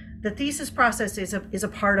the thesis process is a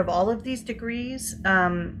part of all of these degrees,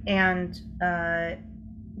 but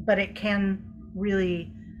it can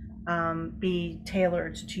really be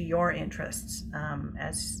tailored to your interests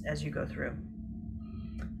as you go through.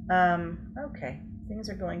 Okay, things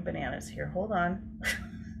are going bananas here. Hold on.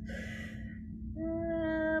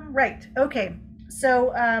 Right. Okay.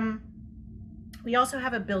 So we also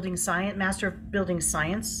have a Master of Building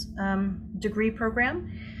Science degree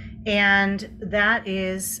program, and that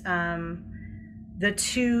is the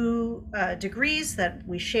 2 degrees that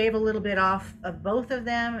we shave a little bit off of both of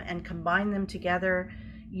them and combine them together.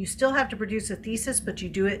 You still have to produce a thesis, but you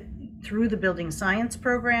do it through the Building Science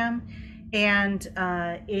program, and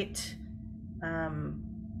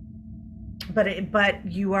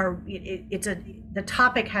the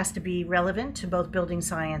topic has to be relevant to both building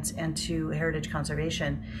science and to heritage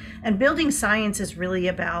conservation. And building science is really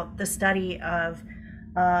about the study of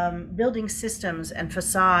building systems and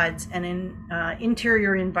facades and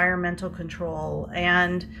interior environmental control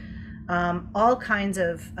and all kinds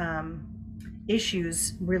of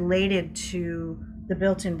issues related to the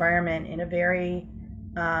built environment in a very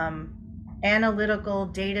analytical,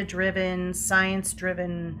 data-driven,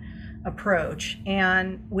 science-driven approach,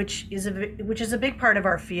 and which is a big part of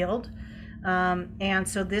our field. And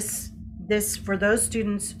so this for those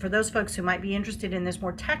students, for those folks who might be interested in this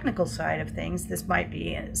more technical side of things, this might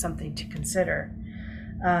be something to consider.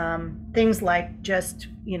 Things like just,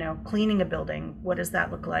 cleaning a building, what does that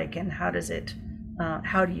look like, and how do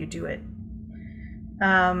you do it?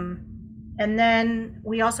 And then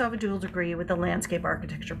we also have a dual degree with the landscape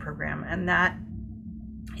architecture program, and that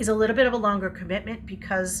is a little bit of a longer commitment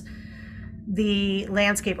because the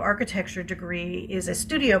landscape architecture degree is a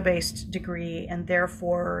studio-based degree and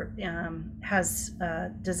therefore has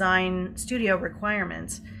design studio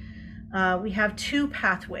requirements. We have 2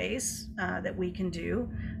 pathways that we can do.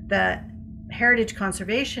 The heritage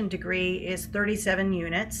conservation degree is 37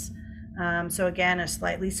 units. So again, a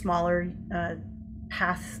slightly smaller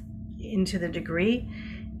path into the degree.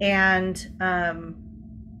 And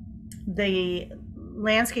the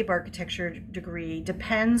landscape architecture degree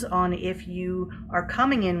depends on if you are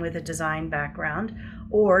coming in with a design background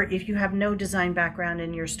or if you have no design background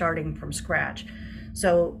and you're starting from scratch.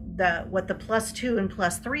 So what the +2 and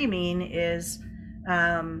 +3 mean is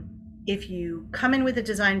if you come in with a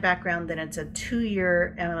design background, then it's a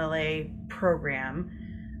 2-year MLA program.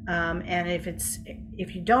 And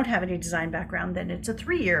if you don't have any design background, then it's a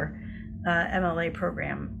 3-year MLA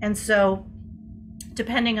program. And so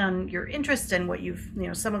depending on your interest and what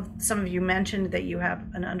some of you mentioned that you have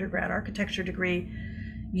an undergrad architecture degree,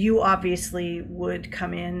 you obviously would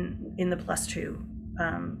come in the +2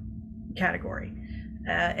 category,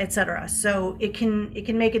 etc. So it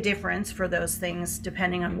can make a difference for those things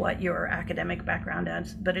depending on what your academic background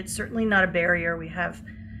is, but it's certainly not a barrier. We have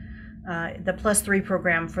The +3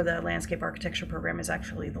 program for the landscape architecture program is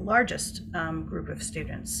actually the largest group of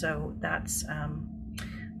students. So that's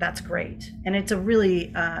great. And it's a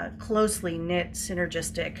really closely knit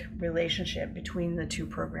synergistic relationship between the two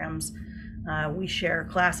programs. We share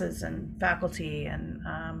classes and faculty, and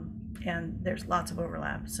there's lots of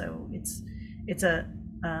overlap. So it's a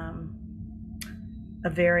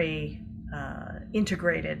very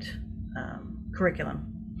integrated curriculum.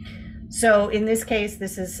 So in this case,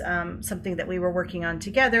 this is something that we were working on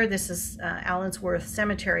together. This is Allensworth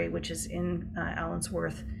Cemetery, which is in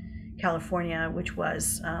Allensworth, California, which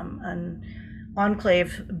was an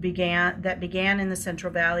enclave that began in the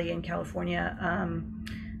Central Valley in California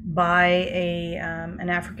by an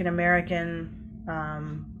African-American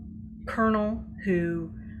colonel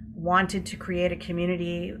who wanted to create a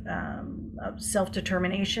community of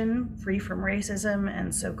self-determination free from racism,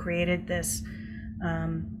 and so created this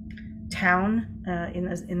town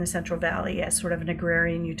in the Central Valley as sort of an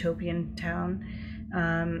agrarian utopian town.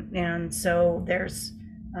 And so there's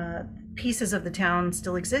pieces of the town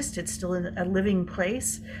still exist. It's still a living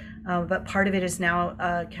place, but part of it is now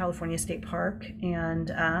a California State Park.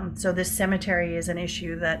 And so this cemetery is an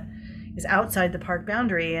issue that is outside the park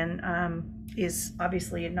boundary and is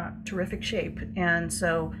obviously in not terrific shape. And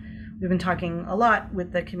so we've been talking a lot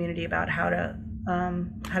with the community about how to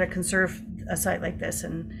conserve a site like this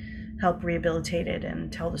and help rehabilitate it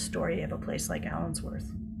and tell the story of a place like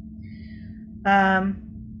Allensworth.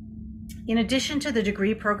 In addition to the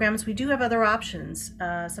degree programs, we do have other options.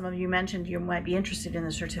 Some of you mentioned you might be interested in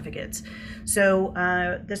the certificates. So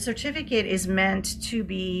the certificate is meant to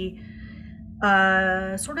be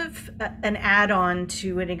sort of an add-on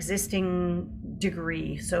to an existing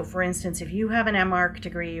degree. So for instance, if you have an MArch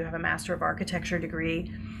degree, you have a Master of Architecture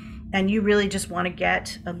degree, and you really just want to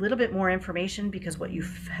get a little bit more information because what you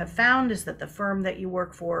have found is that the firm that you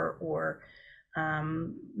work for, or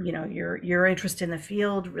your interest in the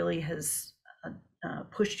field really has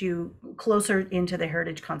pushed you closer into the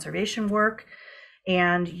heritage conservation work,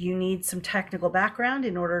 and you need some technical background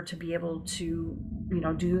in order to be able to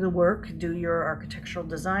do the work, do your architectural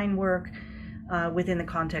design work within the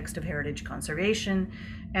context of heritage conservation.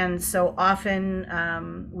 And so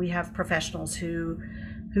often we have professionals who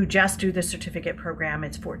just do the certificate program.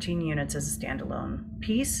 It's 14 units as a standalone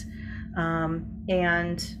piece,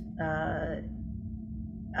 and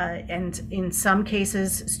in some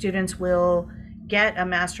cases, students will get a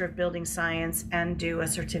Master of Building Science and do a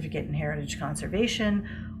certificate in heritage conservation,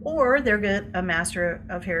 or they'll get a Master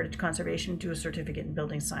of Heritage Conservation, do a certificate in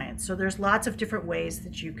building science. So there's lots of different ways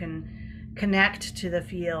that you can connect to the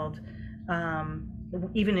field,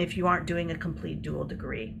 even if you aren't doing a complete dual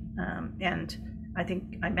degree. And I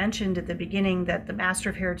think I mentioned at the beginning that the Master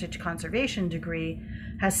of Heritage Conservation degree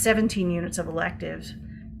has 17 units of electives.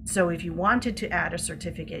 So if you wanted to add a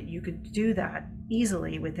certificate, you could do that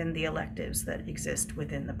easily within the electives that exist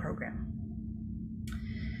within the program.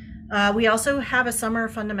 We also have a summer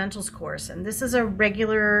fundamentals course, and this is a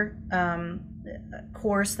regular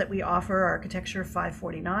course that we offer, Architecture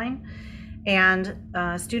 549, and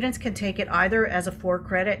students can take it either as a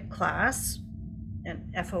 4-credit class,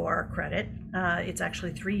 an FOR credit, it's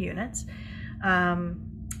actually 3 units,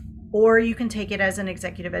 or you can take it as an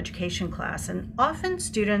executive education class. And often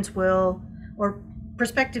students will, or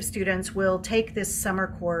prospective students will, take this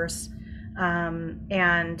summer course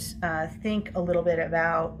and think a little bit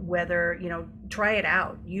about whether, try it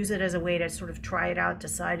out, use it as a way to sort of try it out,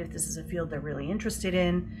 decide if this is a field they're really interested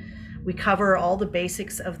in. We cover all the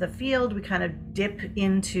basics of the field. We kind of dip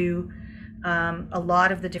into a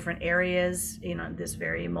lot of the different areas, this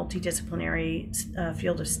very multidisciplinary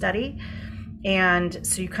field of study. And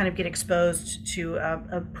so you kind of get exposed to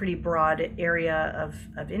a pretty broad area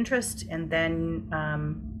of interest. And then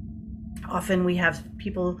often we have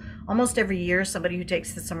people, almost every year, somebody who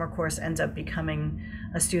takes the summer course ends up becoming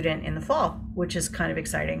a student in the fall, which is kind of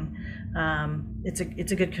exciting. It's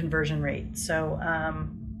a good conversion rate. So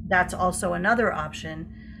that's also another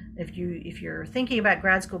option. If you're thinking about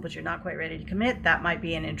grad school, but you're not quite ready to commit, that might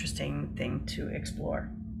be an interesting thing to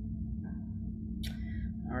explore.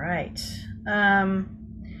 All right. I'm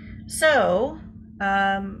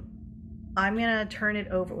going to turn it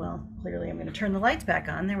over. Well, clearly I'm going to turn the lights back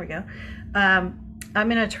on. There we go. I'm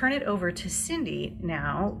going to turn it over to Cindy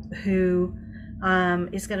now, who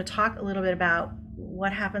is going to talk a little bit about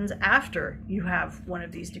what happens after you have one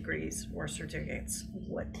of these degrees or certificates.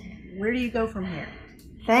 Where do you go from here?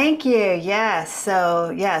 Thank you. Yes.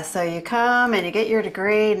 So you come and you get your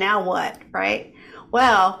degree. Now what, right?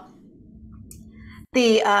 Well,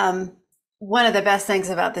 one of the best things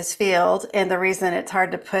about this field, and the reason it's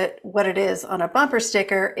hard to put what it is on a bumper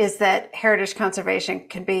sticker, is that heritage conservation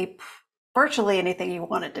can be virtually anything you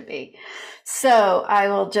want it to be. So I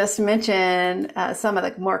will just mention some of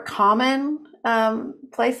the more common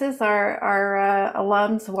places our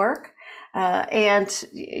alums work. And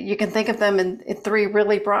you can think of them in three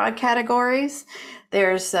really broad categories.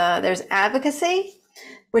 There's advocacy,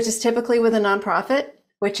 which is typically with a nonprofit,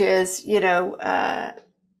 which is,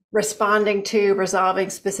 responding to resolving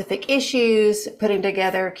specific issues, putting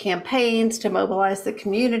together campaigns to mobilize the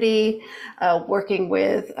community, working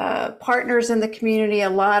with partners in the community, a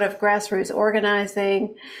lot of grassroots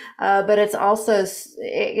organizing. But it also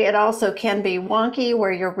can be wonky,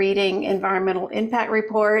 where you're reading environmental impact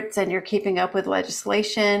reports and you're keeping up with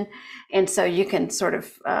legislation. And so you can sort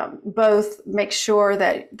of both make sure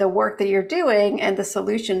that the work that you're doing and the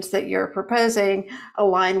solutions that you're proposing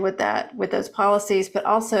align with those policies, but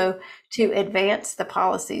also to advance the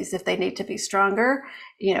policies if they need to be stronger.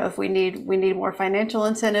 If we need more financial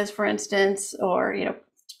incentives, for instance, or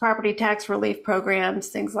property tax relief programs,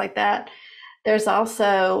 things like that. There's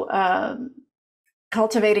also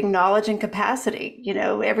cultivating knowledge and capacity,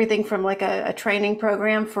 everything from like a training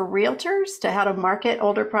program for realtors to how to market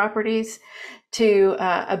older properties, to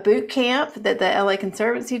a boot camp that the LA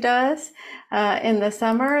Conservancy does in the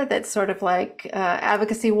summer. That's sort of like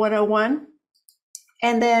Advocacy 101.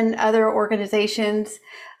 And then other organizations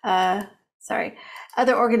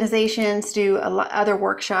do other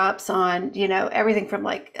workshops on, everything from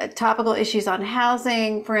like topical issues on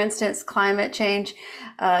housing, for instance, climate change,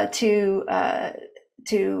 to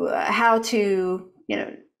how to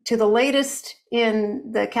the latest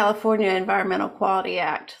in the California Environmental Quality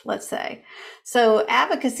Act, let's say. So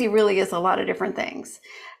advocacy really is a lot of different things,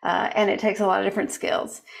 and it takes a lot of different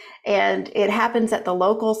skills. And it happens at the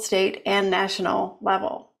local, state, and national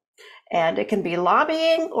level. And it can be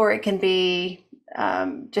lobbying, or it can be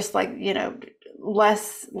just like,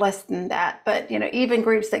 less than that. But, even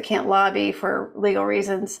groups that can't lobby for legal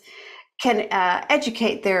reasons can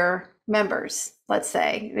educate their members, let's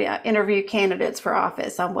say, interview candidates for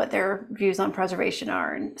office on what their views on preservation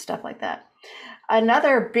are and stuff like that.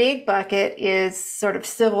 Another big bucket is sort of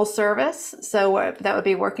civil service. So that would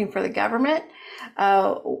be working for the government,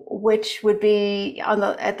 which would be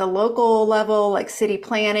at the local level, like city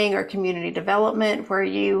planning or community development, where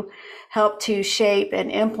you help to shape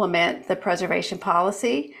and implement the preservation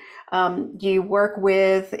policy. You work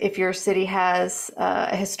with, if your city has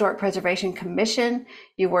a historic preservation commission,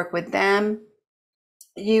 you work with them.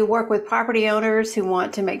 You work with property owners who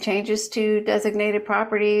want to make changes to designated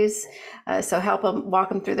properties. So help them, walk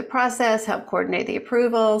them through the process, help coordinate the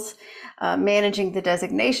approvals, managing the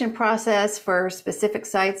designation process for specific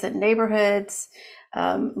sites and neighborhoods.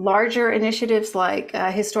 Larger initiatives like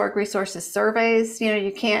historic resources surveys.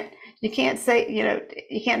 You can't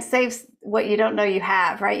save what you don't know you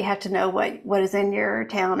have, right? You have to know what is in your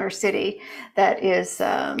town or city that is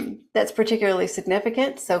that's particularly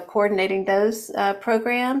significant. So coordinating those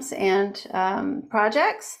programs and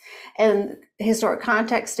projects, and historic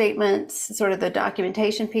context statements, sort of the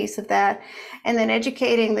documentation piece of that, and then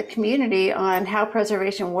educating the community on how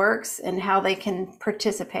preservation works and how they can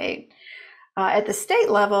participate. At the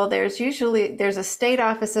state level, there's a state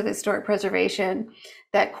office of historic preservation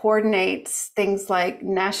that coordinates things like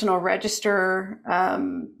National Register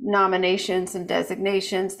nominations and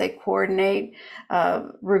designations. They coordinate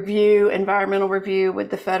environmental review with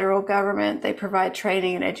the federal government. They provide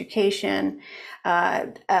training and education.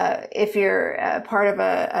 If you're part of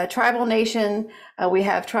a tribal nation, we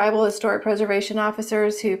have tribal historic preservation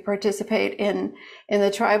officers who participate in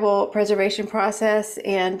the tribal preservation process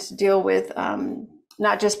and deal with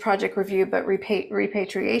not just project review, but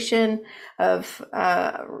repatriation of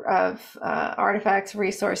artifacts,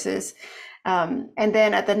 resources. And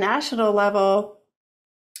then at the national level,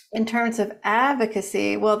 in terms of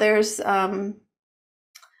advocacy, there's the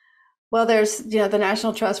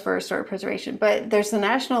National Trust for Historic Preservation, but there's the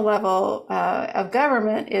national level of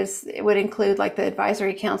government. It would include like the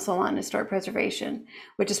Advisory Council on Historic Preservation,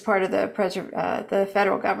 which is part of the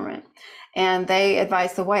federal government. And they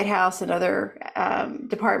advise the White House and other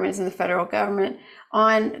departments in the federal government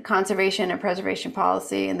on conservation and preservation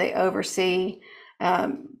policy, and they oversee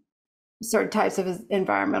certain types of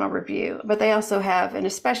environmental review. But they also have, and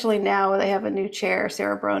especially now, they have a new chair,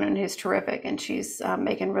 Sarah Bronin, who's terrific, and she's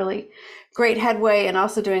making really great headway and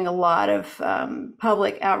also doing a lot of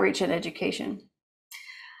public outreach and education.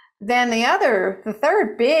 Then the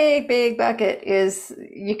third big bucket is,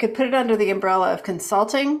 you could put it under the umbrella of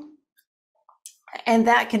consulting. And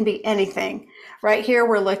that can be anything, right here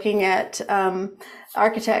we're looking at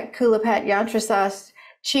architect Kulapat Yantrasas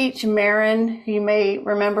Cheech Marin, who you may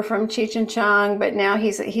remember from Cheech and Chong, but now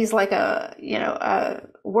he's like a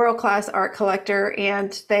world-class art collector,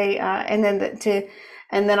 and they and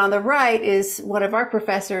then on the right is one of our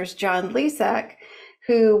professors, John Lisak,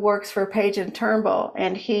 who works for Page and Turnbull,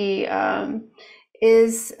 and he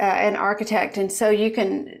is an architect. And so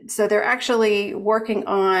they're actually working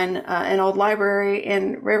on an old library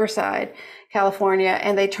in Riverside, California,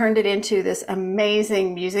 and they turned it into this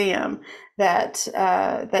amazing museum that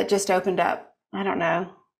just opened up, I don't know,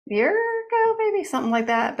 a year ago, maybe something like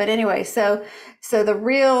that. But anyway, so the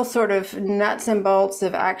real sort of nuts and bolts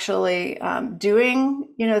of actually doing,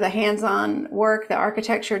 the hands-on work, the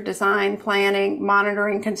architecture, design, planning,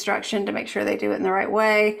 monitoring construction to make sure they do it in the right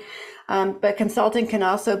way. But consulting can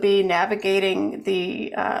also be navigating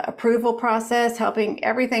the approval process, helping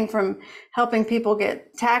everything from helping people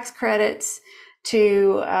get tax credits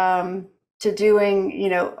to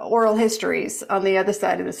doing, oral histories on the other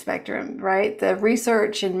side of the spectrum, right? The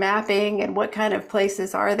research and mapping and what kind of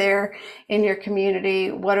places are there in your community?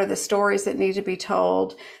 What are the stories that need to be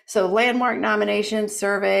told? So landmark nominations,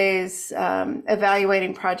 surveys,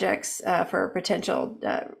 evaluating projects for potential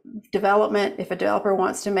development. If a developer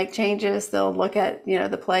wants to make changes, they'll look at,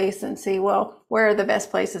 the place and see, well, where are the best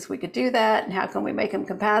places we could do that? And how can we make them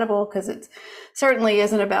compatible? Because it certainly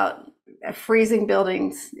isn't about freezing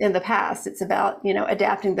buildings in the past. It's about,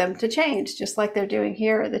 adapting them to change, just like they're doing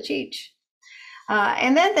here at the Cheech.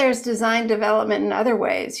 And then there's design development in other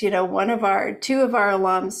ways. Two of our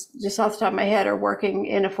alums, just off the top of my head, are working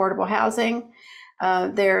in affordable housing.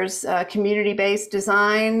 There's community-based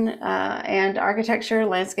design and architecture,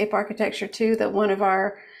 landscape architecture too, that one of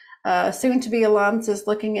our soon-to-be alums is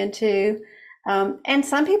looking into. And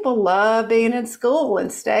some people love being in school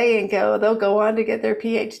and stay and they'll go on to get their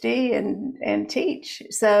PhD and teach.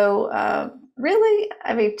 So really,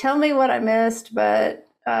 tell me what I missed, but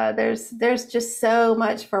there's just so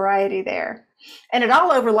much variety there. And it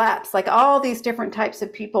all overlaps, like all these different types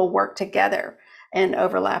of people work together and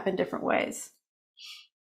overlap in different ways.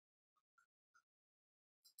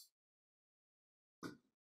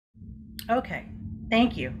 Okay,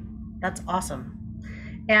 thank you. That's awesome.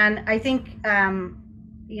 And I think,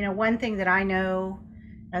 one thing that I know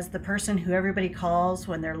as the person who everybody calls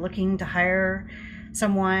when they're looking to hire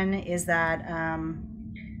someone is that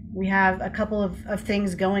we have a couple of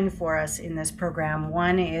things going for us in this program.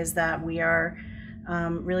 One is that we are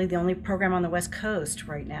really the only program on the West Coast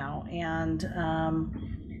right now, and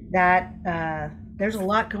that there's a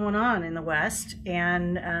lot going on in the West,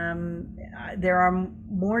 and there are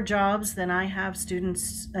more jobs than I have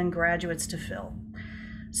students and graduates to fill.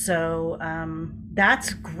 So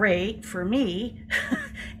that's great for me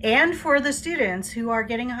and for the students who are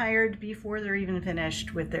getting hired before they're even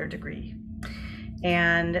finished with their degree.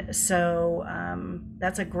 And so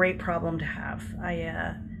that's a great problem to have.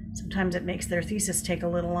 Sometimes it makes their thesis take a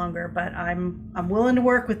little longer, but I'm willing to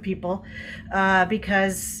work with people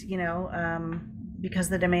because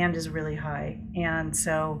the demand is really high. And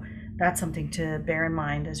so that's something to bear in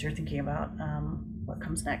mind as you're thinking about what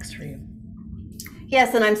comes next for you.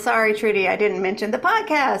 Yes, and I'm sorry, Trudi, I didn't mention the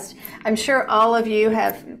podcast. I'm sure all of you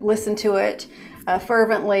have listened to it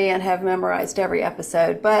fervently and have memorized every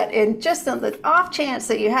episode. But in just on the off chance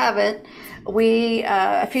that you haven't, we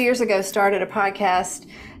a few years ago started a podcast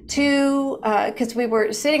because we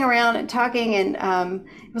were sitting around and talking, and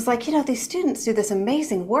it was like, these students do this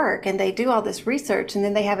amazing work and they do all this research, and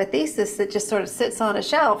then they have a thesis that just sort of sits on a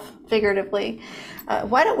shelf, figuratively.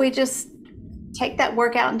 Why don't we just take that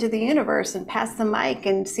work out into the universe and pass the mic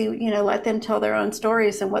and see, let them tell their own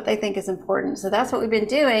stories and what they think is important. So that's what we've been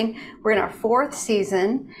doing. We're in our 4th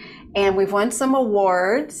season and we've won some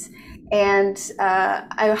awards. And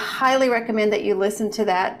I highly recommend that you listen to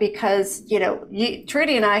that because,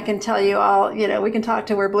 Trudi and I can tell you all, we can talk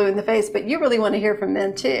till we're blue in the face, but you really want to hear from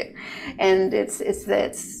them too. And it's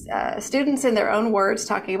students in their own words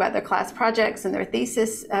talking about their class projects and their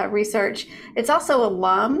thesis research. It's also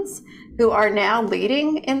alums who are now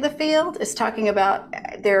leading in the field, is talking about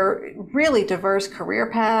their really diverse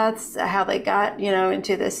career paths, how they got,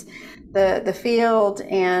 into the field,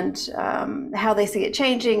 and how they see it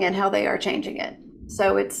changing and how they are changing it.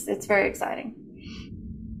 So it's very exciting.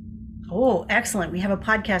 Oh, excellent. We have a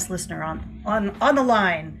podcast listener on the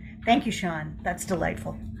line. Thank you, Sean. That's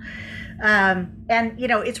delightful. And,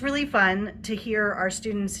 it's really fun to hear our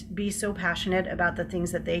students be so passionate about the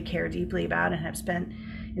things that they care deeply about and have spent,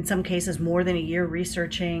 in some cases, more than a year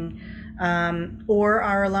researching, or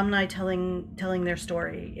our alumni telling their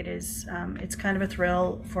story. It's kind of a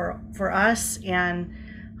thrill for us, and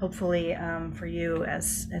hopefully for you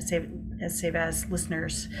as save as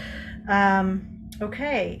listeners.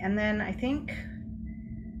 Okay, and then I think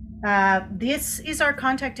this is our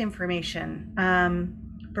contact information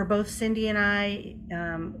for both Cindy and I.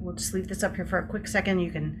 We'll just leave this up here for a quick second.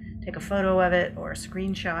 You can take a photo of it or a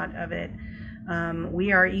screenshot of it.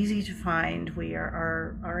 We are easy to find.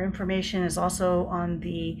 Our information is also on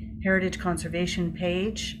the Heritage Conservation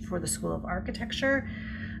page for the School of Architecture.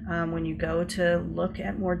 When you go to look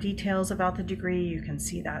at more details about the degree, you can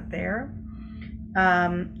see that there.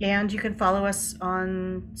 And you can follow us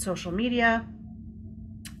on social media.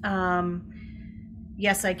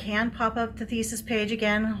 Yes, I can pop up the thesis page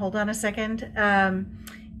again. Hold on a second.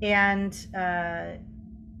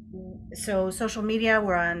 So social media,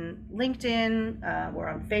 we're on LinkedIn, we're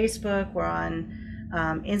on Facebook, we're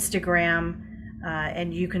on Instagram,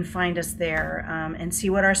 and you can find us there and see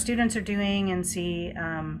what our students are doing and see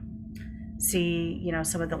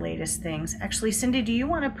some of the latest things. Actually, Cindy, do you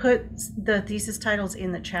want to put the thesis titles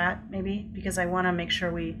in the chat maybe? Because I want to make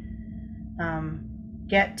sure we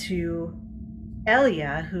get to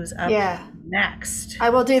Elia, who's up next. I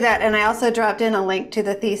will do that. And I also dropped in a link to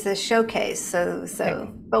the thesis showcase. Okay.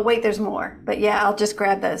 But wait, there's more. But yeah, I'll just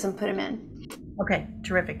grab those and put them in. Okay,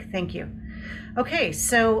 terrific. Thank you. Okay,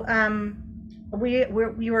 so we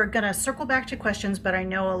were going to circle back to questions, but I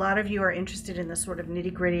know a lot of you are interested in the sort of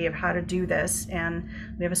nitty gritty of how to do this. And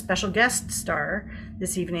we have a special guest star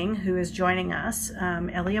this evening who is joining us,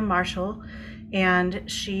 Elia Marshall, and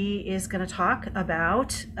she is going to talk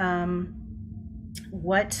about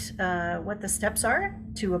what the steps are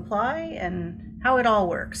to apply and how it all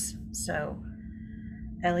works. So,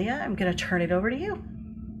 Elia, I'm going to turn it over to you.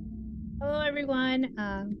 Hello, everyone.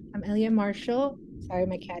 I'm Elia Marshall. Sorry,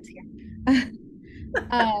 my cat's here.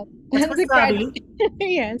 Wasabi.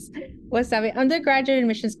 Yes, Wasabi. Undergraduate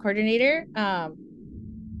admissions coordinator. Oh,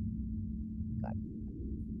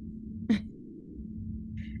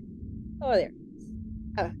 there.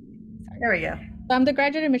 Oh, sorry. There we go. I'm the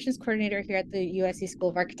graduate admissions coordinator here at the USC School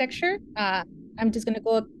of Architecture. I'm just going to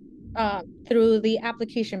go through the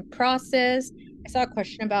application process. I saw a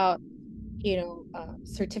question about,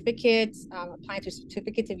 certificates, applying to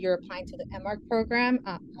certificates if you're applying to the MArch program.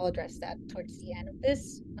 I'll address that towards the end of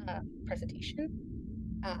this presentation.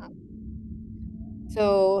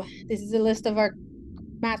 So this is a list of our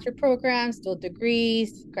master programs, dual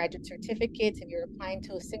degrees, graduate certificates. If you're applying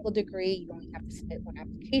to a single degree, you only have to submit one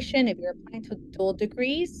application. If you're applying to dual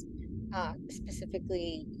degrees,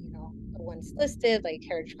 specifically, the ones listed, like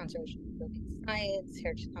Heritage Conservation of Building Science,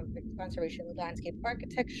 Heritage Conservation of Landscape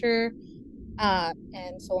Architecture,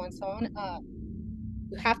 and so on,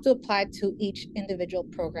 you have to apply to each individual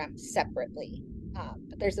program separately.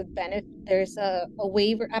 But there's a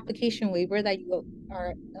waiver, application waiver that you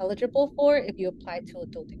are eligible for if you apply to a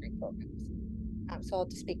dual degree programs. So I'll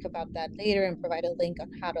just speak about that later and provide a link on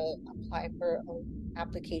how to apply for an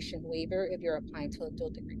application waiver if you're applying to a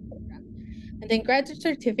dual degree program. And then graduate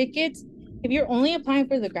certificates, if you're only applying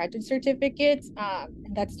for the graduate certificates,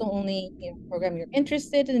 and that's the only program you're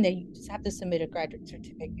interested in, then you just have to submit a graduate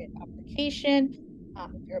certificate application.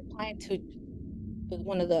 If you're applying to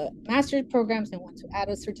one of the master's programs and want to add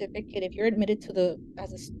a certificate, if you're admitted to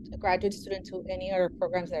as a graduate student to any other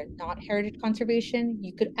programs that are not heritage conservation,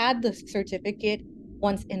 you could add the certificate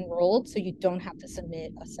once enrolled, so you don't have to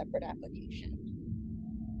submit a separate application.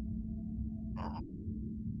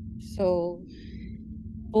 So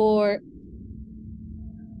for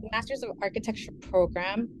the Masters of Architecture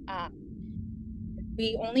program,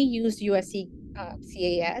 we only use USC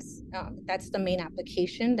CAS. That's the main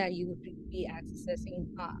application that you would be accessing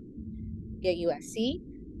via USC.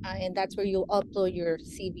 And that's where you'll upload your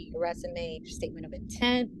CV, your resume, your statement of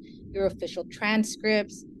intent, your official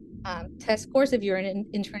transcripts, test scores if you're an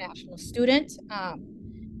international student,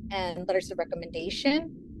 and letters of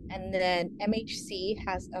recommendation. And then MHC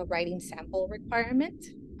has a writing sample requirement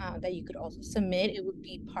that you could also submit. It would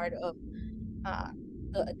be part of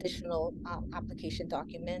the additional application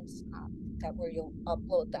documents that where you'll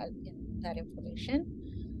upload that information.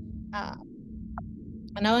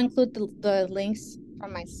 And I'll include the links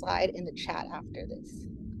from my slide in the chat after this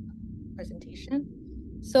presentation.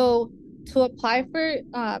 So to apply for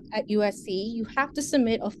at USC, you have to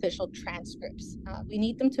submit official transcripts. We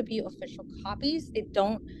need them to be official copies.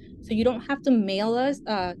 So you don't have to mail us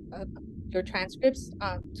your transcripts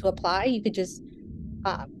to apply. You could just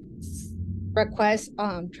request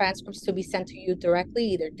transcripts to be sent to you directly,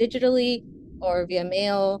 either digitally or via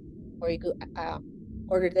mail, or you could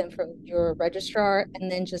order them from your registrar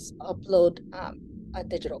and then just upload a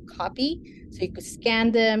digital copy. So you could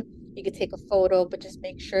scan them, you could take a photo, but just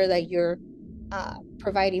make sure that your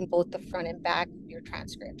providing both the front and back of your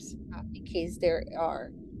transcripts in case there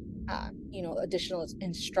are additional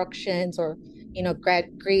instructions or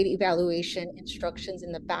grade evaluation instructions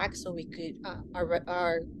in the back, so we could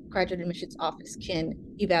our graduate admissions office can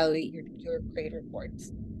evaluate your grade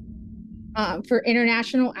reports. For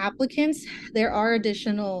international applicants, there are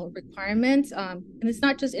additional requirements, and it's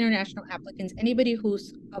not just international applicants. Anybody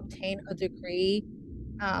who's obtained a degree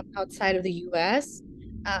outside of the U.S.,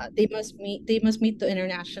 they must meet the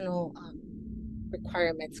international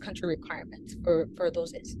requirements, country requirements for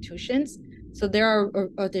those institutions. So there are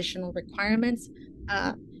additional requirements.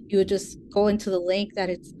 You would just go into the link that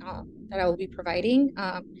I will be providing,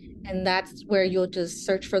 and that's where you'll just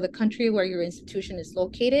search for the country where your institution is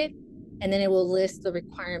located, and then it will list the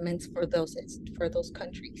requirements for those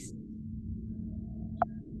countries.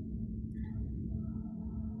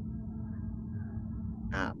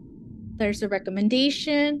 Letters of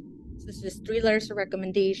recommendation. So this is 3 letters of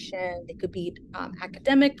recommendation. They could be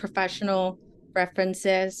academic, professional,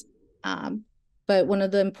 references. But one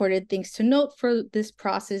of the important things to note for this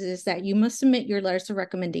process is that you must submit your letters of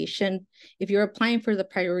recommendation if you're applying for the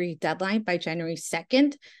priority deadline by January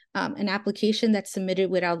 2nd. An application that's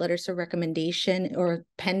submitted without letters of recommendation or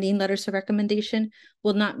pending letters of recommendation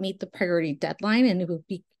will not meet the priority deadline, and it will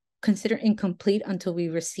be considered incomplete until we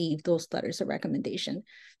receive those letters of recommendation.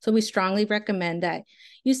 So we strongly recommend that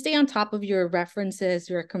you stay on top of your references,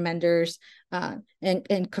 your recommenders,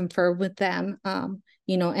 and confer with them,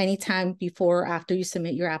 anytime before or after you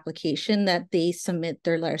submit your application, that they submit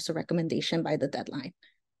their letters of recommendation by the deadline.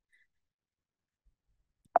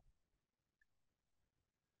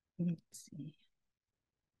 Let's see.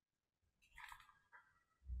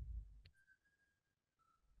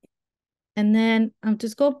 And then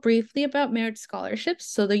just go briefly about merit scholarships.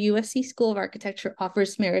 So the USC School of Architecture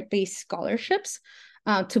offers merit-based scholarships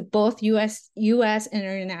to both US and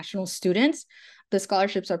international students. The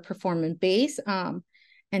scholarships are performance-based.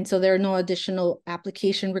 And so there are no additional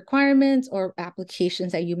application requirements or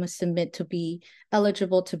applications that you must submit to be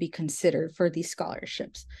eligible to be considered for these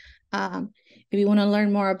scholarships. If you want to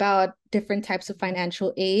learn more about different types of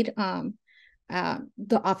financial aid,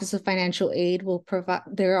 the Office of Financial Aid will provide,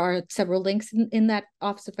 there are several links in that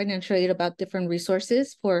Office of Financial Aid about different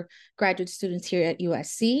resources for graduate students here at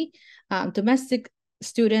USC. Domestic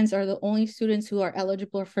students are the only students who are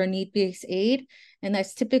eligible for need-based aid, and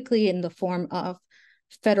that's typically in the form of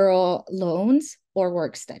federal loans or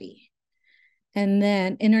work study. And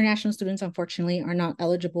then international students, unfortunately, are not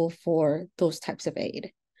eligible for those types of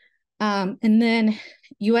aid. And then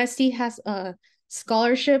USC has a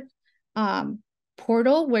scholarship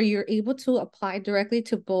portal where you're able to apply directly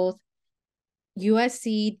to both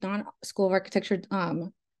USC non-School of Architecture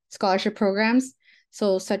scholarship programs,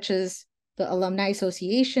 so such as the Alumni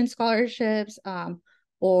Association scholarships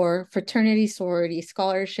or fraternity sorority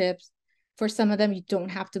scholarships. For some of them, you don't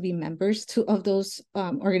have to be members of those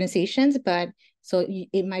organizations, but so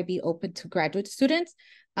it might be open to graduate students.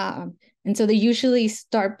 And so they usually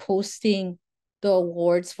start posting the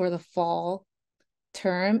awards for the fall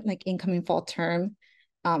term, like incoming fall term,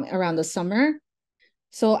 around the summer.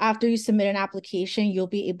 So after you submit an application, you'll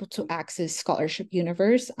be able to access Scholarship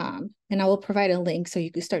Universe. And I will provide a link so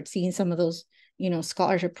you can start seeing some of those,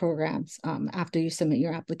 scholarship programs after you submit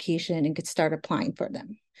your application and could start applying for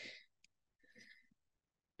them.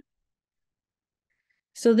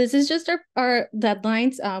 So this is just our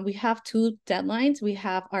deadlines. We have 2 deadlines. We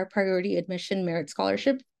have our priority admission merit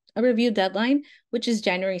scholarship review deadline, which is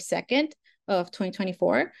January 2nd of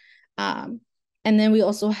 2024. And then we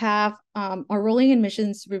also have our rolling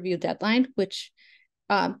admissions review deadline, which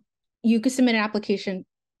you could submit an application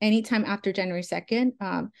anytime after January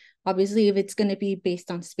 2nd. Obviously, if it's going to be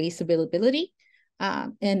based on space availability,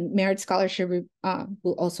 and merit scholarship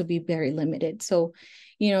will also be very limited. So,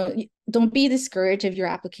 don't be discouraged if your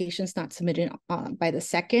application is not submitted by the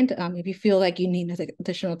 2nd. If you feel like you need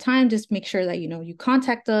additional time, just make sure that, you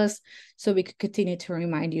contact us so we could continue to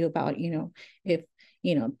remind you about, if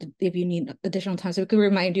you need additional time, so we could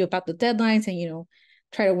remind you about the deadlines and,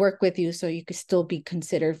 try to work with you so you could still be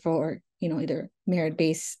considered for, either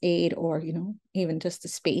merit-based aid or, even just the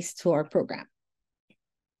space to our program.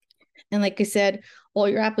 And like I said, all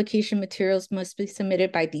your application materials must be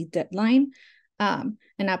submitted by the deadline. An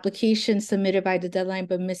application submitted by the deadline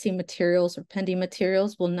but missing materials or pending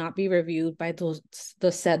materials will not be reviewed by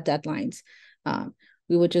the said deadlines.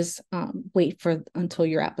 We would just wait until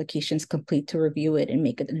your application is complete to review it and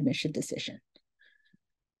make an admission decision.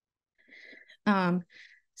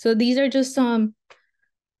 So these are just some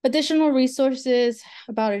Additional resources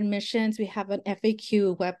about admissions, we have an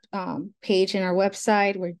FAQ web page in our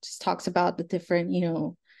website where it just talks about the different,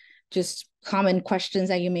 just common questions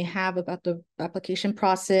that you may have about the application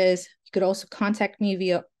process. You could also contact me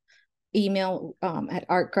via email at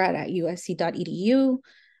artgrad@usc.edu.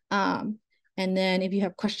 And then if you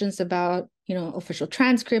have questions about, official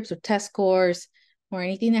transcripts or test scores or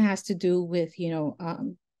anything that has to do with,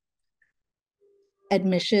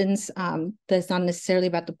 admissions that's not necessarily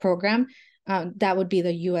about the program, that would be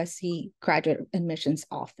the USC Graduate Admissions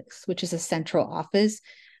Office, which is a central office.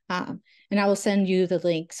 And I will send you the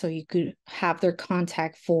link so you could have their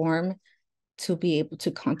contact form to be able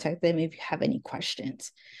to contact them if you have any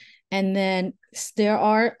questions. And then there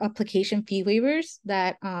are application fee waivers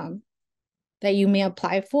that you may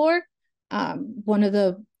apply for. One of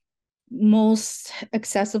the most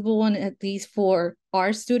accessible one, at least for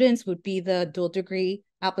our students, would be the dual degree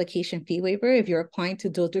application fee waiver. If you're applying to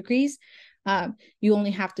dual degrees, you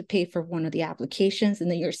only have to pay for one of the applications,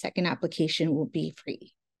 and then your second application will be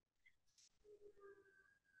free.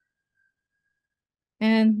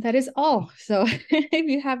 And that is all. So if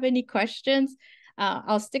you have any questions,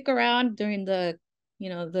 I'll stick around during the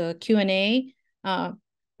Q&A,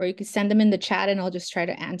 or you can send them in the chat and I'll just try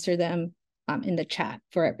to answer them in the chat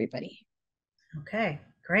for everybody. Okay,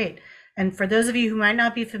 great. And for those of you who might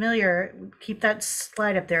not be familiar, keep that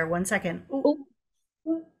slide up there 1 second. Ooh.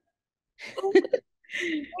 Ooh. Ooh.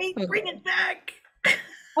 Hey, bring it back.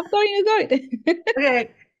 I'm going.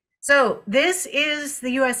 Okay. So this is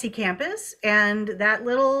the USC campus, and that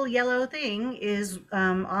little yellow thing is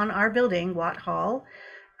on our building, Watt Hall.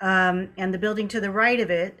 And the building to the right of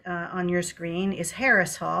it on your screen is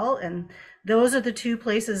Harris Hall. And those are the two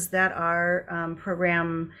places that our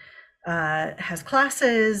program has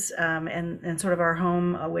classes and sort of our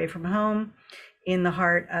home away from home in the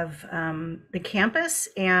heart of the campus.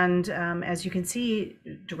 And as you can see,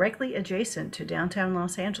 directly adjacent to downtown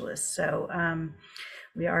Los Angeles. So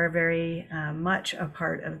we are very much a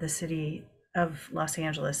part of the city of Los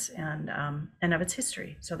Angeles and of its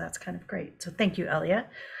history. So that's kind of great. So thank you, Elia.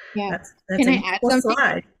 Yeah. That's Can I add something?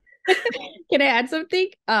 Slide. Can I add something?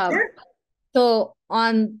 Sure. So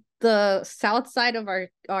on the south side of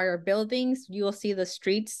our buildings, you will see the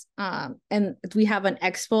streets, and we have an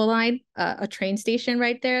expo line, a train station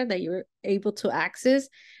right there that you're able to access,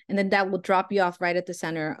 and then that will drop you off right at the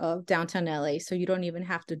center of downtown LA. So you don't even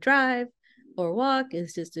have to drive or walk.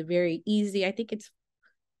 It's just a very easy, I think it's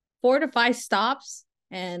 4 to 5 stops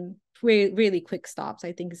and really quick stops.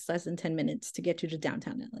 I think it's less than 10 minutes to get you to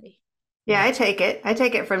downtown LA. Yeah, I take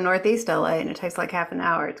it from Northeast LA and it takes like half an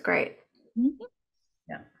hour. It's great. Mm-hmm.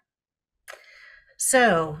 Yeah.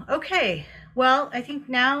 So, okay. Well, I think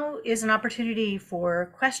now is an opportunity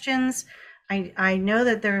for questions. I know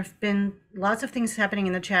that there have been lots of things happening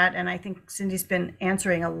in the chat, and I think Cindy's been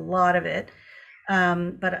answering a lot of it.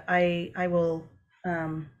 But I will,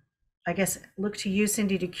 I guess, look to you,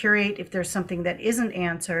 Cindy, to curate if there's something that isn't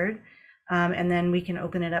answered. And then we can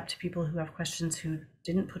open it up to people who have questions who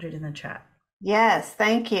didn't put it in the chat. Yes,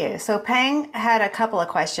 thank you. So Peng had a couple of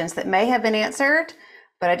questions that may have been answered,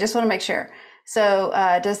 but I just want to make sure. So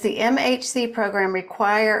does the MHC program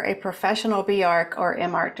require a professional BArch or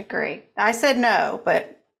MArch degree? I said no,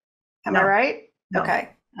 but am I right? No.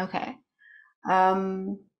 Okay.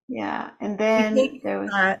 Yeah, and then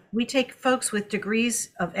we take folks with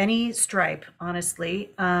degrees of any stripe,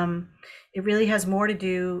 honestly. It really has more to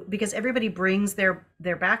do because everybody brings their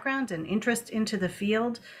background and interest into the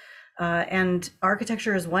field, and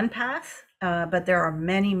architecture is one path, but there are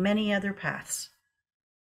many other paths.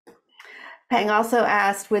 Peng also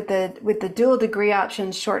asked, with the dual degree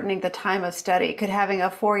options shortening the time of study, could having a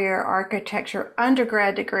 4-year architecture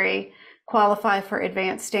undergrad degree qualify for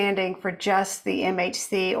advanced standing for just the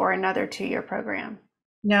MHC or another 2-year program?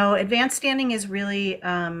 No, advanced standing is really,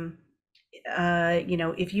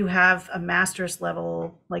 if you have a master's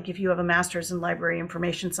level, like if you have a master's in library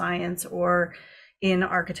information science or in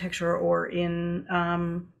architecture or in,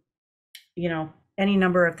 any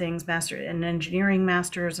number of things, an engineering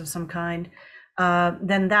master's of some kind,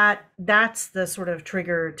 then that's the sort of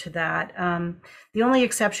trigger to that. The only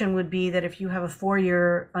exception would be that if you have a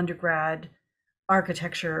 4-year undergrad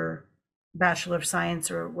architecture Bachelor of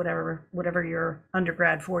Science or whatever your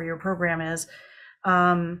undergrad 4-year program is,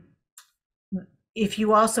 if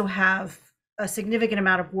you also have a significant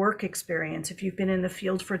amount of work experience, if you've been in the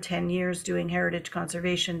field for 10 years doing heritage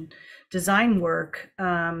conservation design work,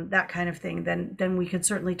 that kind of thing, then we could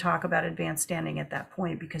certainly talk about advanced standing at that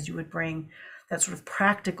point, because you would bring that sort of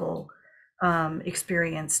practical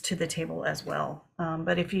experience to the table as well.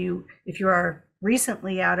 But if you are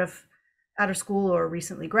recently out of out of school or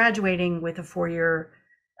recently graduating with a 4-year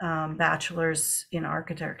bachelor's in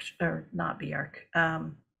architecture, or not BArch,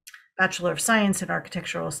 Bachelor of Science in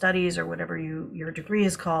Architectural Studies, or whatever your degree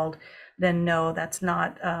is called, then no, that's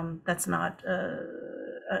not a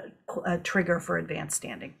trigger for advanced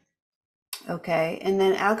standing. Okay, and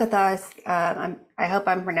then Alcatraz, I hope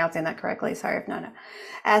I'm pronouncing that correctly, sorry if not,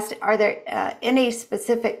 asked, are there any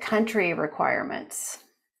specific country requirements?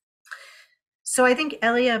 So I think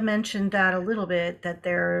Elia mentioned that a little bit, that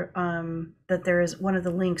there is one of the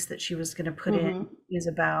links that she was going to put in is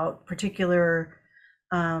about particular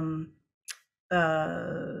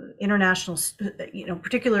international,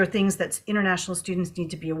 particular things that international students need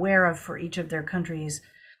to be aware of for each of their countries,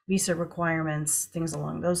 visa requirements, things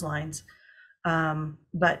along those lines.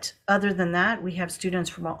 But other than that, we have students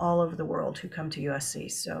from all over the world who come to USC.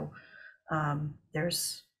 So there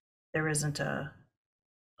isn't a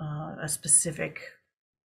specific,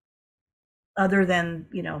 other than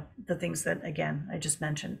the things that again I just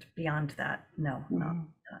mentioned. Beyond that, no.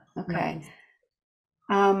 Okay.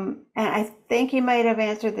 And I think you might have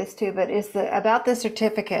answered this too, but about the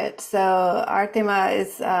certificate. So Artima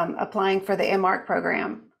is applying for the MArch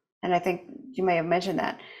program, and I think you may have mentioned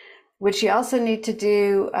that. Would she also need to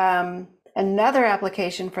do another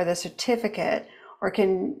application for the certificate, or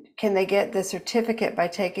can they get the certificate by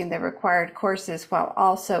taking the required courses while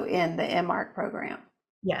also in the MArch program?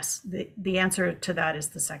 Yes, the answer to that is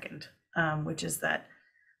the second, which is that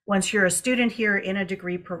once you're a student here in a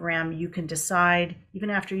degree program, you can decide, even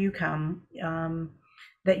after you come,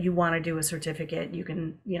 that you want to do a certificate. You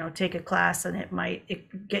can, take a class, and it might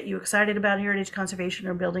get you excited about heritage conservation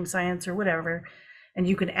or building science or whatever. And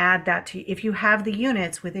you can add that to, if you have the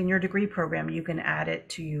units within your degree program, you can add it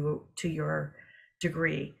to your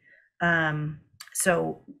degree.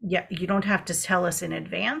 So yeah, you don't have to tell us in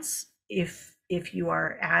advance if you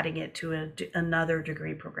are adding it to another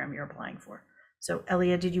degree program you're applying for. So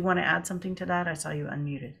Elia, did you want to add something to that? I saw you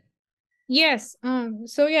unmuted. Yes.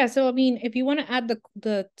 So I mean, if you want to add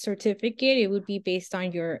the certificate, it would be based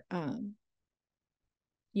on your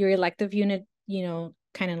elective unit,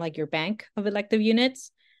 kind of like your bank of elective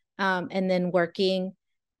units, and then working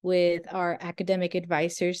with our academic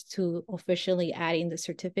advisors to officially adding the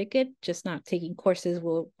certificate. Just not taking courses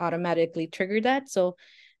will automatically trigger that. So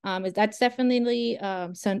that's definitely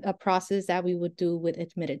a process that we would do with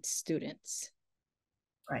admitted students.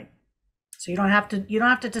 Right. So you don't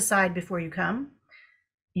have to decide before you come.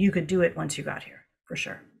 You could do it once you got here, for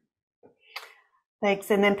sure. Thanks.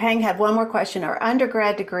 And then Peng had one more question. Are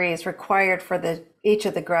undergrad degrees required for each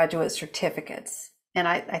of the graduate certificates? And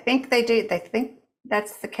I think they do. They think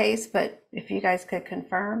that's the case, but if you guys could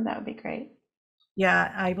confirm, that would be great.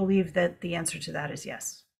 Yeah, I believe that the answer to that is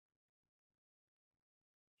yes.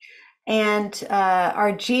 And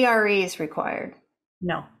are GREs required?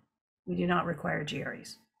 No, we do not require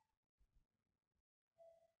GREs.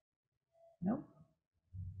 Nope.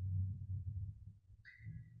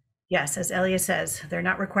 Yes, as Elia says, they're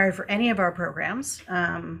not required for any of our programs,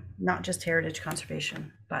 not just heritage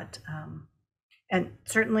conservation, but and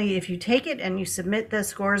certainly if you take it and you submit the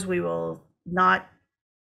scores, we will not,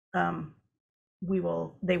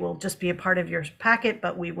 they will just be a part of your packet,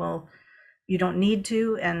 but you don't need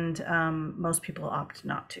to, and most people opt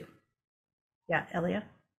not to. Yeah, Elia?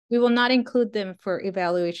 We will not include them for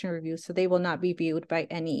evaluation review, so they will not be viewed by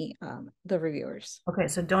any the reviewers. Okay,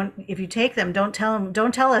 so if you take them, don't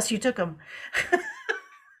tell us you took them.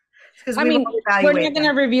 I mean, we're not going to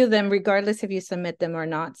review them regardless if you submit them or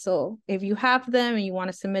not. So if you have them and you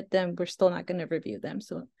want to submit them, we're still not going to review them.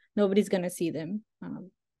 So nobody's going to see them.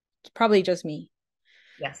 It's probably just me.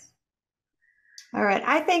 Yes. All right.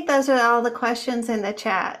 I think those are all the questions in the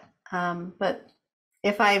chat. But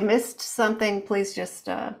if I missed something, please just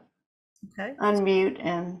unmute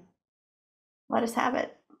and let us have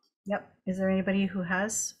it. Yep. Is there anybody who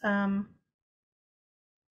has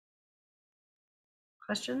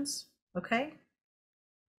questions? Okay.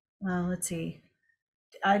 Let's see.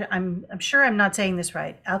 I'm sure I'm not saying this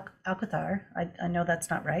right. Alcatar. I know that's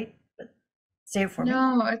not right, but say it for me.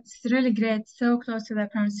 No, it's really great. So close to the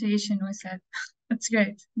pronunciation we said. That's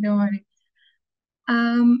great. Don't worry.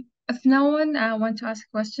 If no one wants to ask a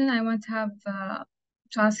question, I want to have to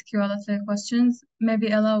ask you a lot of questions.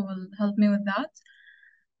 Maybe Ella will help me with that.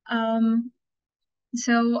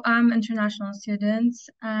 So I'm international student,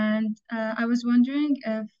 and I was wondering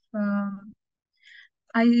if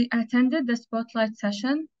I attended the spotlight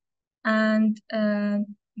session, and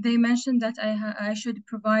they mentioned that I should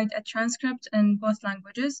provide a transcript in both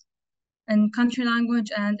languages, in country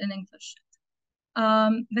language and in English.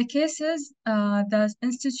 The cases, the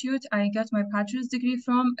institute I got my bachelor's degree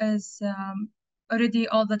from is already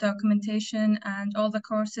all the documentation and all the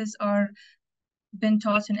courses are been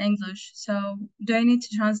taught in English. So do I need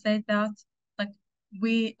to translate that? Like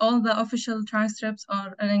all the official transcripts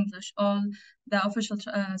are in English. All the official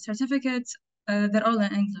certificates, they're all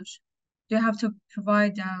in English. Do you have to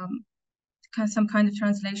provide some kind of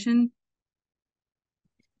translation?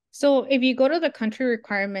 So if you go to the country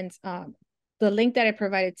requirements, the link that I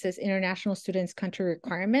provided says international students country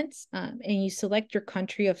requirements, and you select your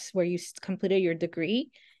country of where you completed your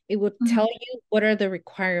degree, it will tell you what are the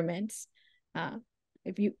requirements.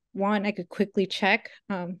 If you want, I could quickly check.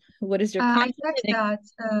 What is your I checked that.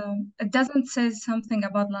 It doesn't say something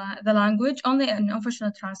about the language, only an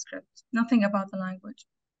official transcript, nothing about the language.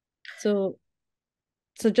 So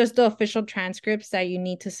just the official transcripts that you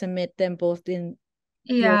need to submit them both in.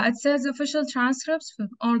 Yeah, it says official transcripts for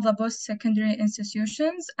all the post-secondary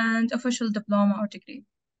institutions and official diploma or degree.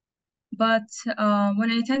 But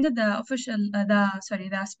when I attended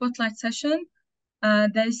the spotlight session,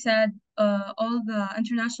 they said all the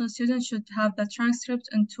international students should have the transcript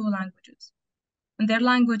in 2 languages, in their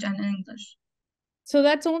language and English. So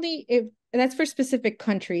that's only if that's for specific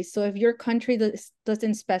countries. So if your country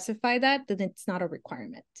doesn't specify that, then it's not a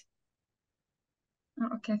requirement.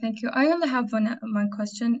 Okay, thank you. I only have one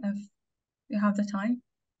question if you have the time.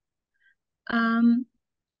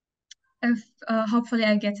 If hopefully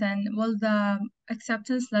I get in, will the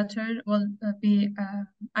acceptance letter be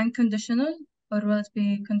unconditional or will it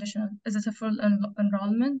be conditional? Is it a full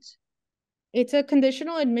enrollment? It's a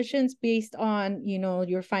conditional admissions based on,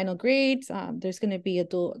 your final grades. There's going to be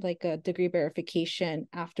a degree verification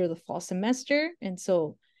after the fall semester. And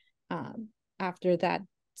so after that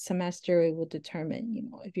semester, it will determine,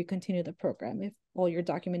 if you continue the program, if all your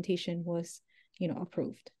documentation was,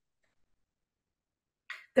 approved.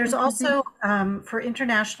 There's also, for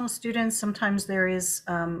international students, sometimes there is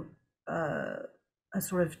a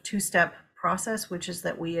sort of 2-step process, which is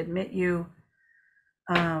that we admit you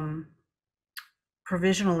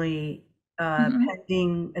provisionally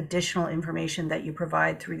pending additional information that you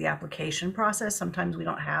provide through the application process. Sometimes we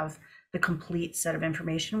don't have the complete set of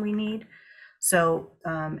information we need. So,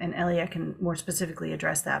 and Elia can more specifically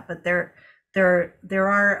address that, but there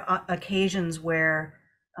are occasions where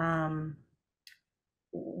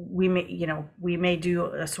we may do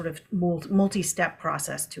a sort of multi-step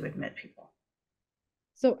process to admit people.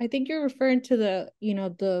 So I think you're referring to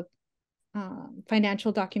the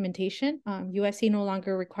financial documentation. USC no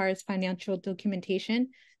longer requires financial documentation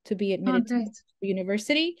to be admitted to the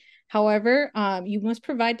university. However, you must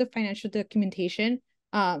provide the financial documentation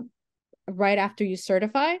right after you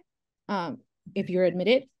certify, if you're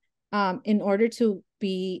admitted, in order to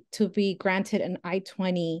be granted an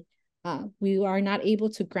I-20. We are not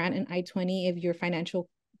able to grant an I-20 if your financial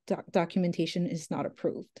documentation is not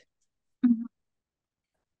approved.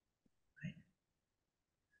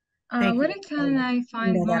 Where can I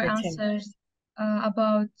find more answers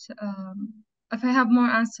about if I have more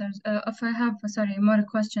answers, if I have more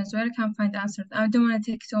questions, where I can find answers? I don't want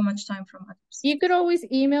to take so much time from others. You could always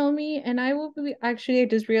email me, and I will be I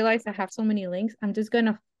just realized I have so many links. I'm just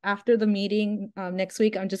gonna, after the meeting next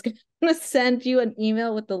week, I'm just gonna send you an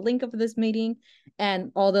email with the link of this meeting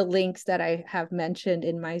and all the links that I have mentioned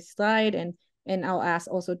in my slide, and I'll ask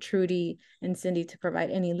also Trudi and Cindy to provide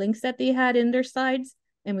any links that they had in their slides,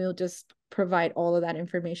 and we'll just provide all of that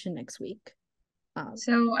information next week.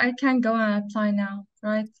 So I can go and apply now,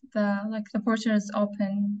 right? The portal is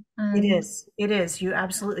open. It is. You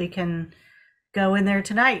absolutely can go in there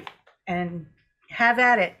tonight and have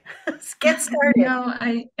at it. Let's get started. No,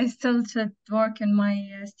 I still should work in my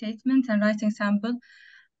statement and writing sample.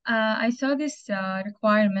 I saw this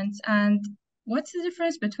requirements, and what's the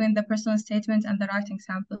difference between the personal statement and the writing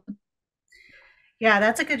sample? Yeah,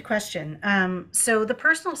 that's a good question. So the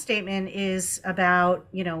personal statement is about,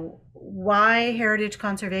 why heritage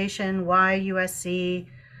conservation, why USC,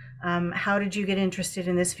 how did you get interested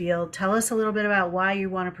in this field? Tell us a little bit about why you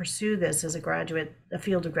want to pursue this as a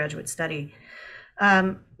field of graduate study.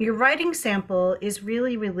 Your writing sample is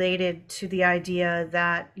really related to the idea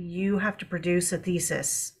that you have to produce a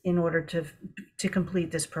thesis in order to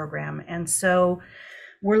complete this program. And so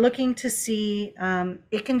we're looking to see,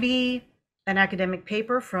 it can be an academic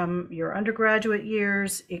paper from your undergraduate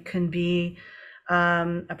years. It can be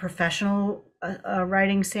a professional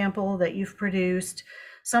writing sample that you've produced,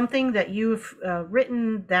 something that you've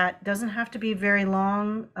written that doesn't have to be very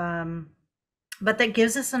long, but that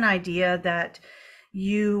gives us an idea that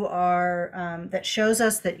you are, that shows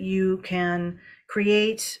us that you can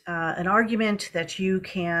create an argument, that you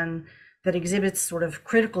can that exhibits sort of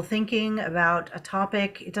critical thinking about a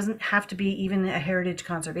topic. It doesn't have to be even a heritage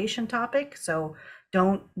conservation topic, so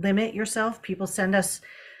don't limit yourself. People send us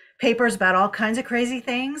papers about all kinds of crazy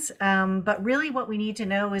things, but really what we need to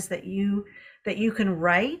know is that you can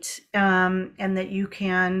write, and that you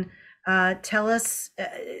can tell us,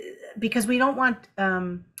 because we don't want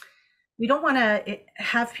to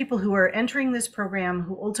have people who are entering this program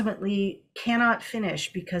who ultimately cannot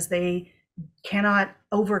finish because they cannot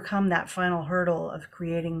overcome that final hurdle of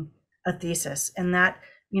creating a thesis. And that,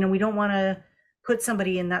 we don't want to put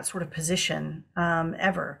somebody in that sort of position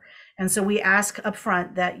ever. And so we ask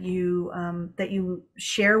upfront that you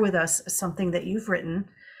share with us something that you've written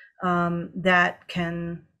that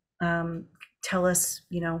can tell us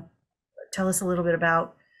a little bit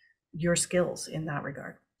about your skills in that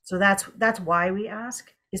regard. So that's why we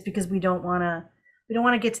ask, is because we don't want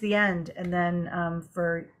to get to the end and then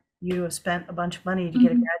for you to have spent a bunch of money to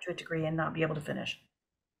get a graduate degree and not be able to finish.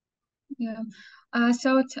 Yeah.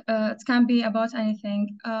 So it can be about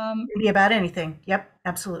anything. It can be about anything. Yep,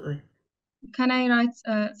 absolutely. Can I write,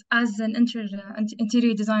 as an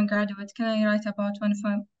interior design graduate, can I write about one of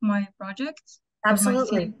my projects?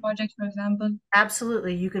 Absolutely. My project, for example.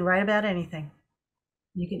 Absolutely. You can write about anything.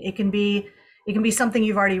 It can be something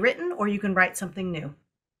you've already written, or you can write something new.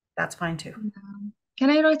 That's fine too. Can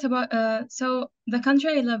I write about, so the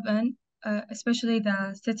country I live in, especially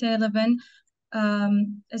the city I live in,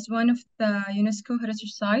 is one of the UNESCO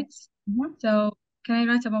heritage sites. So can I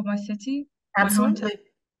write about my city? Absolutely.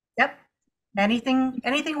 Yep.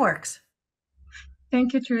 Anything works.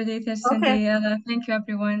 Thank you, Trudy. Cindy. Thank you,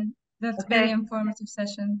 everyone. That's very informative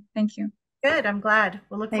session. Thank you. Good. I'm glad.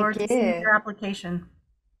 We'll look forward to seeing your application.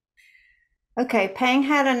 Okay, Pang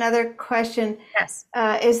had another question. Yes.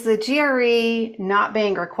 Is the GRE not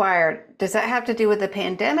being required? Does that have to do with the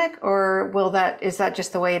pandemic, or is that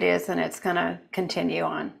just the way it is and it's going to continue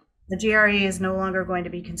on? The GRE is no longer going to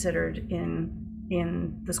be considered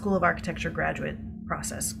in the School of Architecture graduate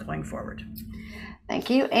process going forward. Thank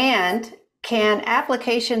you. And can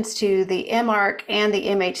applications to the MArch and the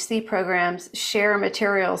MHC programs share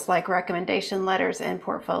materials like recommendation letters and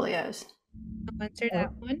portfolios? I'll answer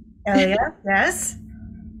that one. Elia, yes.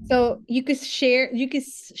 So you could share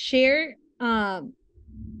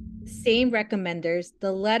same recommenders.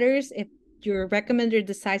 The letters, if your recommender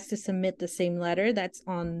decides to submit the same letter, that's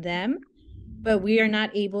on them. But we are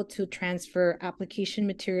not able to transfer application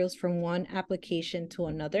materials from one application to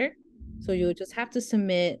another. So you'll just have to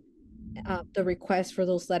submit the request for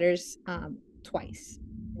those letters twice.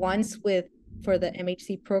 Once for the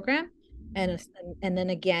MHC program, and then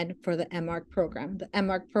again for the MArch program. The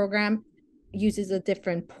MArch program uses a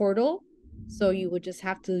different portal, so you would just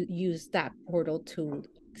have to use that portal to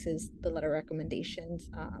access the letter recommendations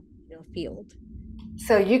field.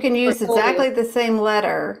 So you can use exactly the same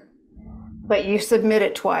letter, but you submit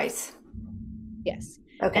it twice. Yes.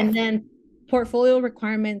 Okay. And then portfolio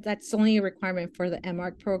requirement, that's only a requirement for the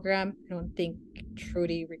MArch program. I don't think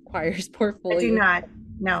Trudi requires portfolio. I do not.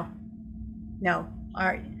 No. All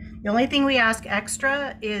right. The only thing we ask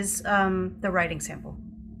extra is the writing sample.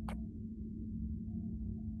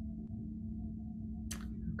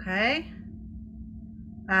 Okay.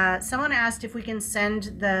 Someone asked if we can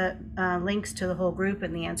send the links to the whole group,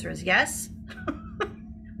 and the answer is yes.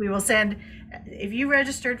 We will send, if you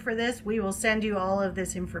registered for this, we will send you all of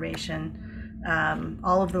this information,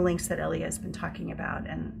 all of the links that Elia has been talking about,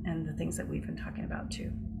 and the things that we've been talking about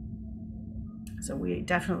too. So we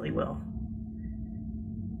definitely will.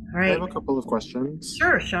 All right. I have a couple of questions.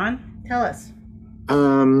 Sure, Sean, tell us.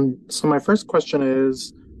 So my first question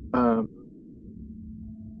is,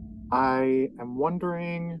 I am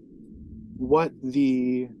wondering what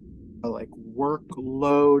the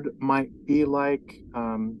workload might be like.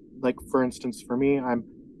 Like for instance, for me, I'm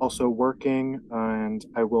also working and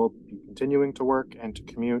I will be continuing to work and to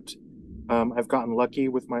commute. I've gotten lucky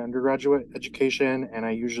with my undergraduate education, and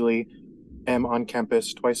I usually am on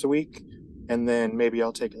campus twice a week. And then maybe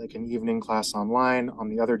I'll take like an evening class online on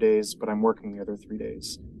the other days, but I'm working the other 3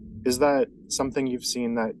 days. Is that something you've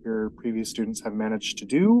seen that your previous students have managed to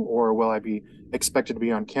do, or will I be expected to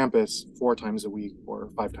be on campus 4 times a week or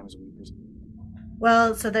 5 times a week or something?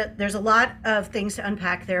 Well, so there's a lot of things to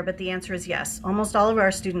unpack there, but the answer is yes. Almost all of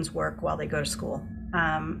our students work while they go to school.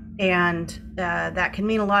 And that can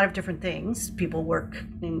mean a lot of different things. People work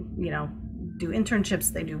in, do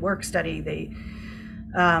internships, they do work study, they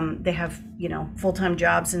have, full-time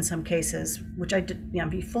jobs in some cases, which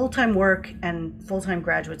be full-time work and full-time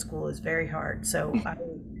graduate school is very hard. So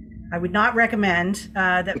I would not recommend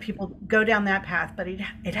that people go down that path, but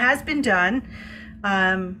it has been done.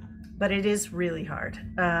 but it is really hard.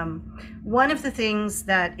 One of the things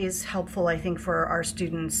that is helpful, I think, for our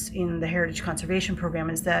students in the Heritage Conservation Program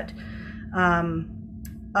is that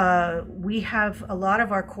we have a lot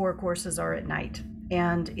of our core courses are at night,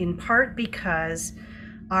 and in part because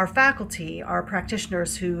our faculty are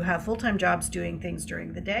practitioners who have full-time jobs doing things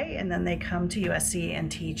during the day, and then they come to USC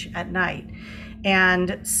and teach at night.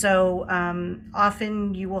 And so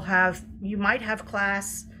often you might have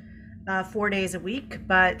class 4 days a week,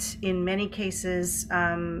 but in many cases,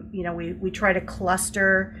 we try to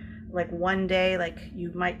cluster like one day, like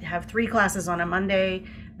you might have 3 classes on a Monday,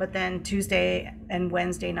 but then Tuesday and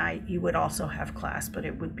Wednesday night you would also have class, but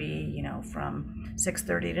it would be, from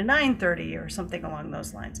 6:30 to 9:30 or something along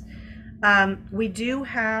those lines. We do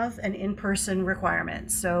have an in-person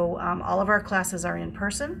requirement. So all of our classes are in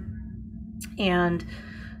person. And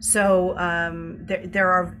so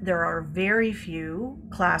there are very few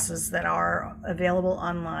classes that are available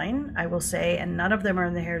online, I will say, and none of them are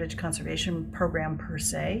in the Heritage Conservation Program per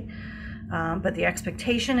se. But the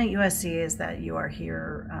expectation at USC is that you are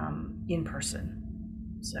here in person.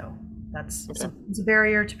 So that's it's a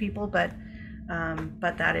barrier to people, but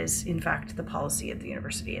that is in fact the policy at the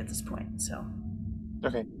university at this point. So.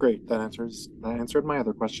 Okay, great. That answered my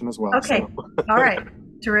other question as well. Okay. So. All right.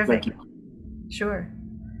 Terrific. Thank you. Sure.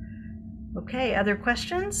 Okay, other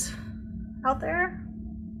questions out there?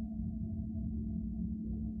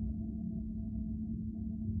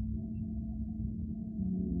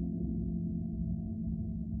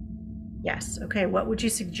 Yes, okay. What would you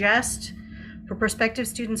suggest for prospective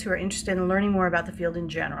students who are interested in learning more about the field in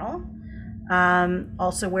general?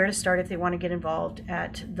 Also, where to start if they want to get involved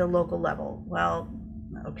at the local level? Well,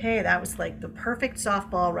 okay, that was like the perfect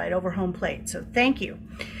softball right over home plate, so thank you.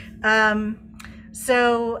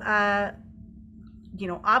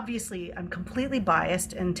 Obviously I'm completely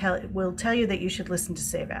biased and will tell you that you should listen to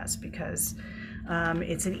Save As, because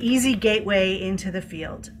it's an easy gateway into the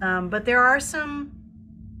field. But there are some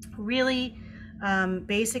really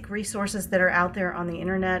basic resources that are out there on the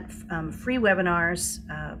internet, free webinars,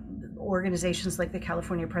 organizations like the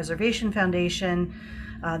California Preservation Foundation,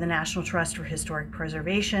 the National Trust for Historic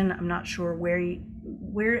Preservation. I'm not sure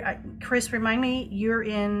Chris, remind me, you're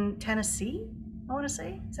in Tennessee, I want to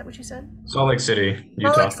say. Is that what you said? Salt Lake City,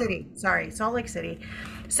 Utah. Salt Lake City, sorry, Salt Lake City.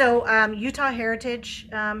 So Utah Heritage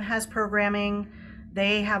has programming.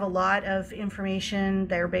 They have a lot of information.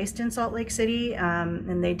 They're based in Salt Lake City,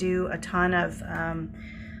 and they do a ton of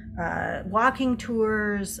walking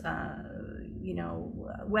tours,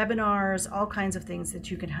 webinars, all kinds of things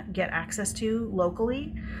that you can get access to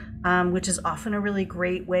locally, which is often a really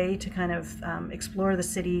great way to kind of explore the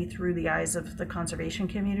city through the eyes of the conservation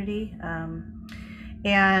community.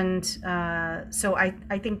 So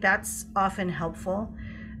I think that's often helpful.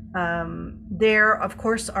 There, of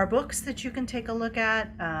course, are books that you can take a look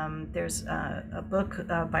at. There's a book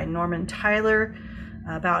by Norman Tyler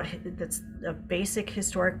that's a basic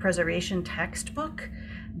historic preservation textbook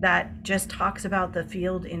that just talks about the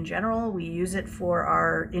field in general. We use it for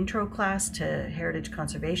our intro class to heritage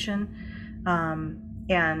conservation.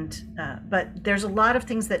 But there's a lot of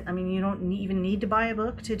things that, you don't even need to buy a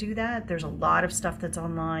book to do that. There's a lot of stuff that's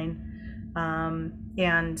online.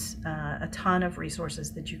 And a ton of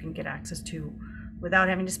resources that you can get access to without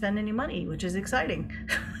having to spend any money, which is exciting.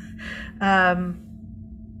 I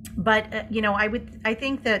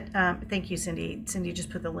think that, thank you, Cindy. Cindy just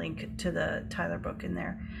put the link to the Tyler book in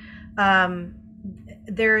there.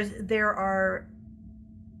 There are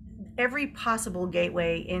every possible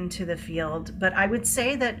gateway into the field, but I would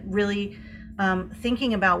say that really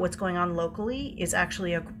thinking about what's going on locally is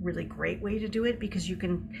actually a really great way to do it, because you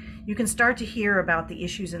can start to hear about the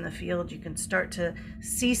issues in the field. You can start to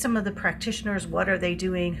see some of the practitioners. What are they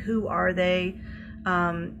doing? Who are they?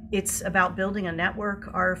 It's about building a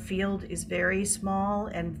network. Our field is very small,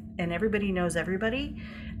 and everybody knows everybody,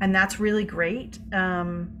 and that's really great.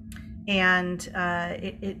 That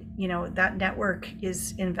network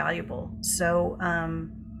is invaluable. So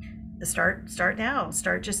start now.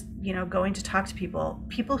 Start just going to talk to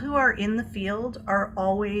people who are in the field. Are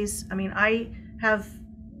always, I have,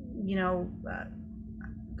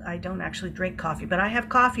 I don't actually drink coffee, but I have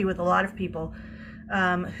coffee with a lot of people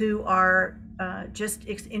who are just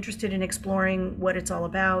interested in exploring what it's all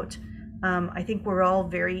about. I think we're all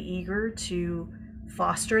very eager to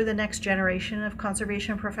foster the next generation of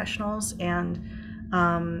conservation professionals, and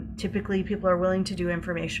typically people are willing to do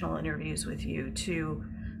informational interviews with you to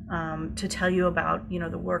tell you about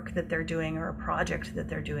the work that they're doing, or a project that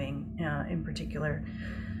they're doing in particular.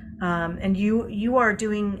 And you are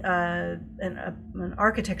doing an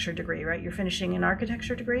architecture degree, right? You're finishing an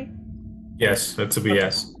architecture degree? Yes, that's a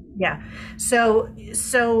BS. Yeah. So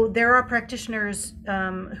there are practitioners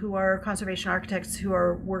who are conservation architects who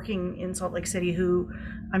are working in Salt Lake City who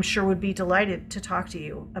I'm sure would be delighted to talk to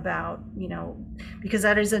you about, because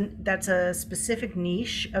that's a specific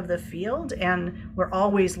niche of the field, and we're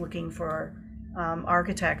always looking for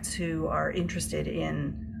architects who are interested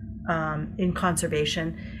in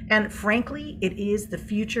conservation. And frankly, it is the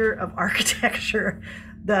future of architecture.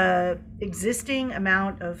 The existing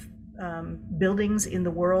amount of buildings in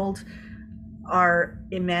the world are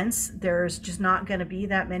immense. There's just not going to be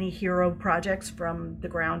that many hero projects from the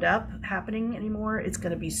ground up happening anymore. It's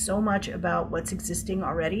going to be so much about what's existing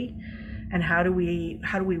already, and how do we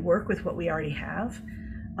work with what we already have.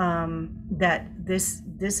 That this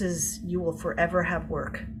is, you will forever have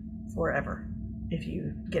work, forever, if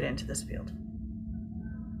you get into this field.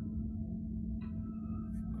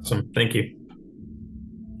 Awesome. Thank you.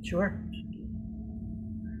 Sure.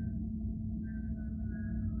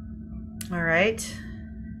 All right.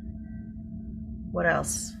 What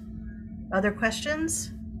else? Other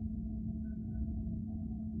questions?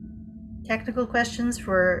 Technical questions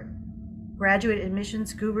for graduate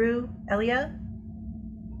admissions guru, Elia?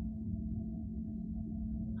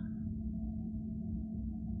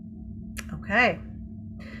 Okay.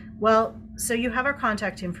 Well, so you have our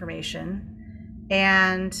contact information,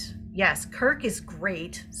 and yes, Kirk is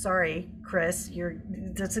great. Sorry, Chris,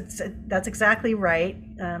 that's exactly right.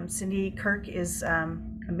 Cindy, Kirk is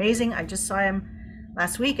amazing. I just saw him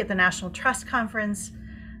last week at the National Trust Conference.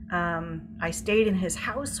 I stayed in his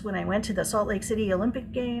house when I went to the Salt Lake City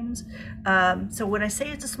Olympic Games. So when I say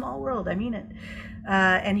it's a small world, I mean it.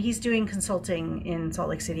 And he's doing consulting in Salt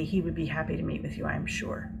Lake City. He would be happy to meet with you, I'm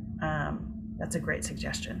sure. That's a great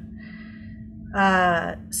suggestion.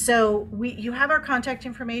 So you have our contact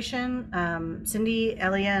information. Cindy,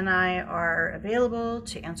 Elia, and I are available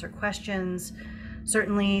to answer questions.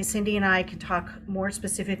 Certainly, Cindy and I can talk more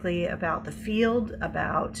specifically about the field,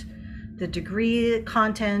 about the degree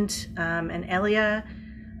content, and Elia,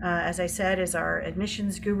 as I said, is our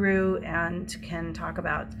admissions guru and can talk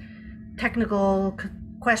about technical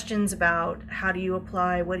questions about how do you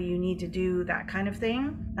apply, what do you need to do, that kind of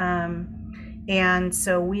thing. And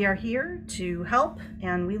so we are here to help,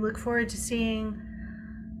 and we look forward to seeing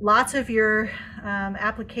lots of your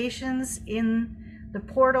applications in the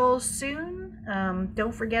portal soon.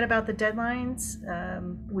 Don't forget about the deadlines.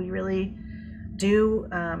 We really do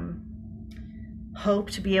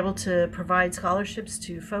hope to be able to provide scholarships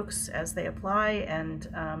to folks as they apply, and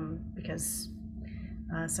because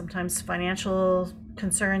sometimes financial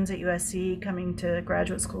concerns at USC coming to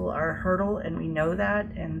graduate school are a hurdle, and we know that.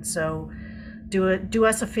 And so do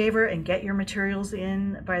us a favor and get your materials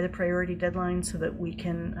in by the priority deadline so that we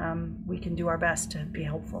can do our best to be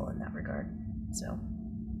helpful in that regard. So,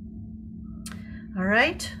 all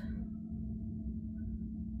right.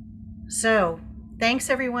 So thanks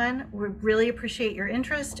everyone. We really appreciate your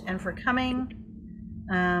interest and for coming.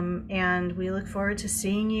 And we look forward to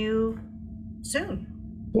seeing you soon.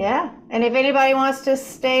 Yeah, and if anybody wants to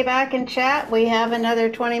stay back and chat, we have another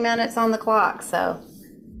 20 minutes on the clock, so.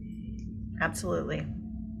 Absolutely.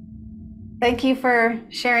 Thank you for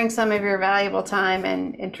sharing some of your valuable time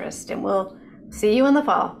and interest, and we'll see you in the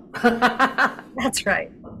fall. That's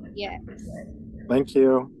right. Yeah. Thank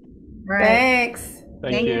you. Right. Thanks.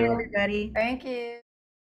 Thank you. everybody. Thank you.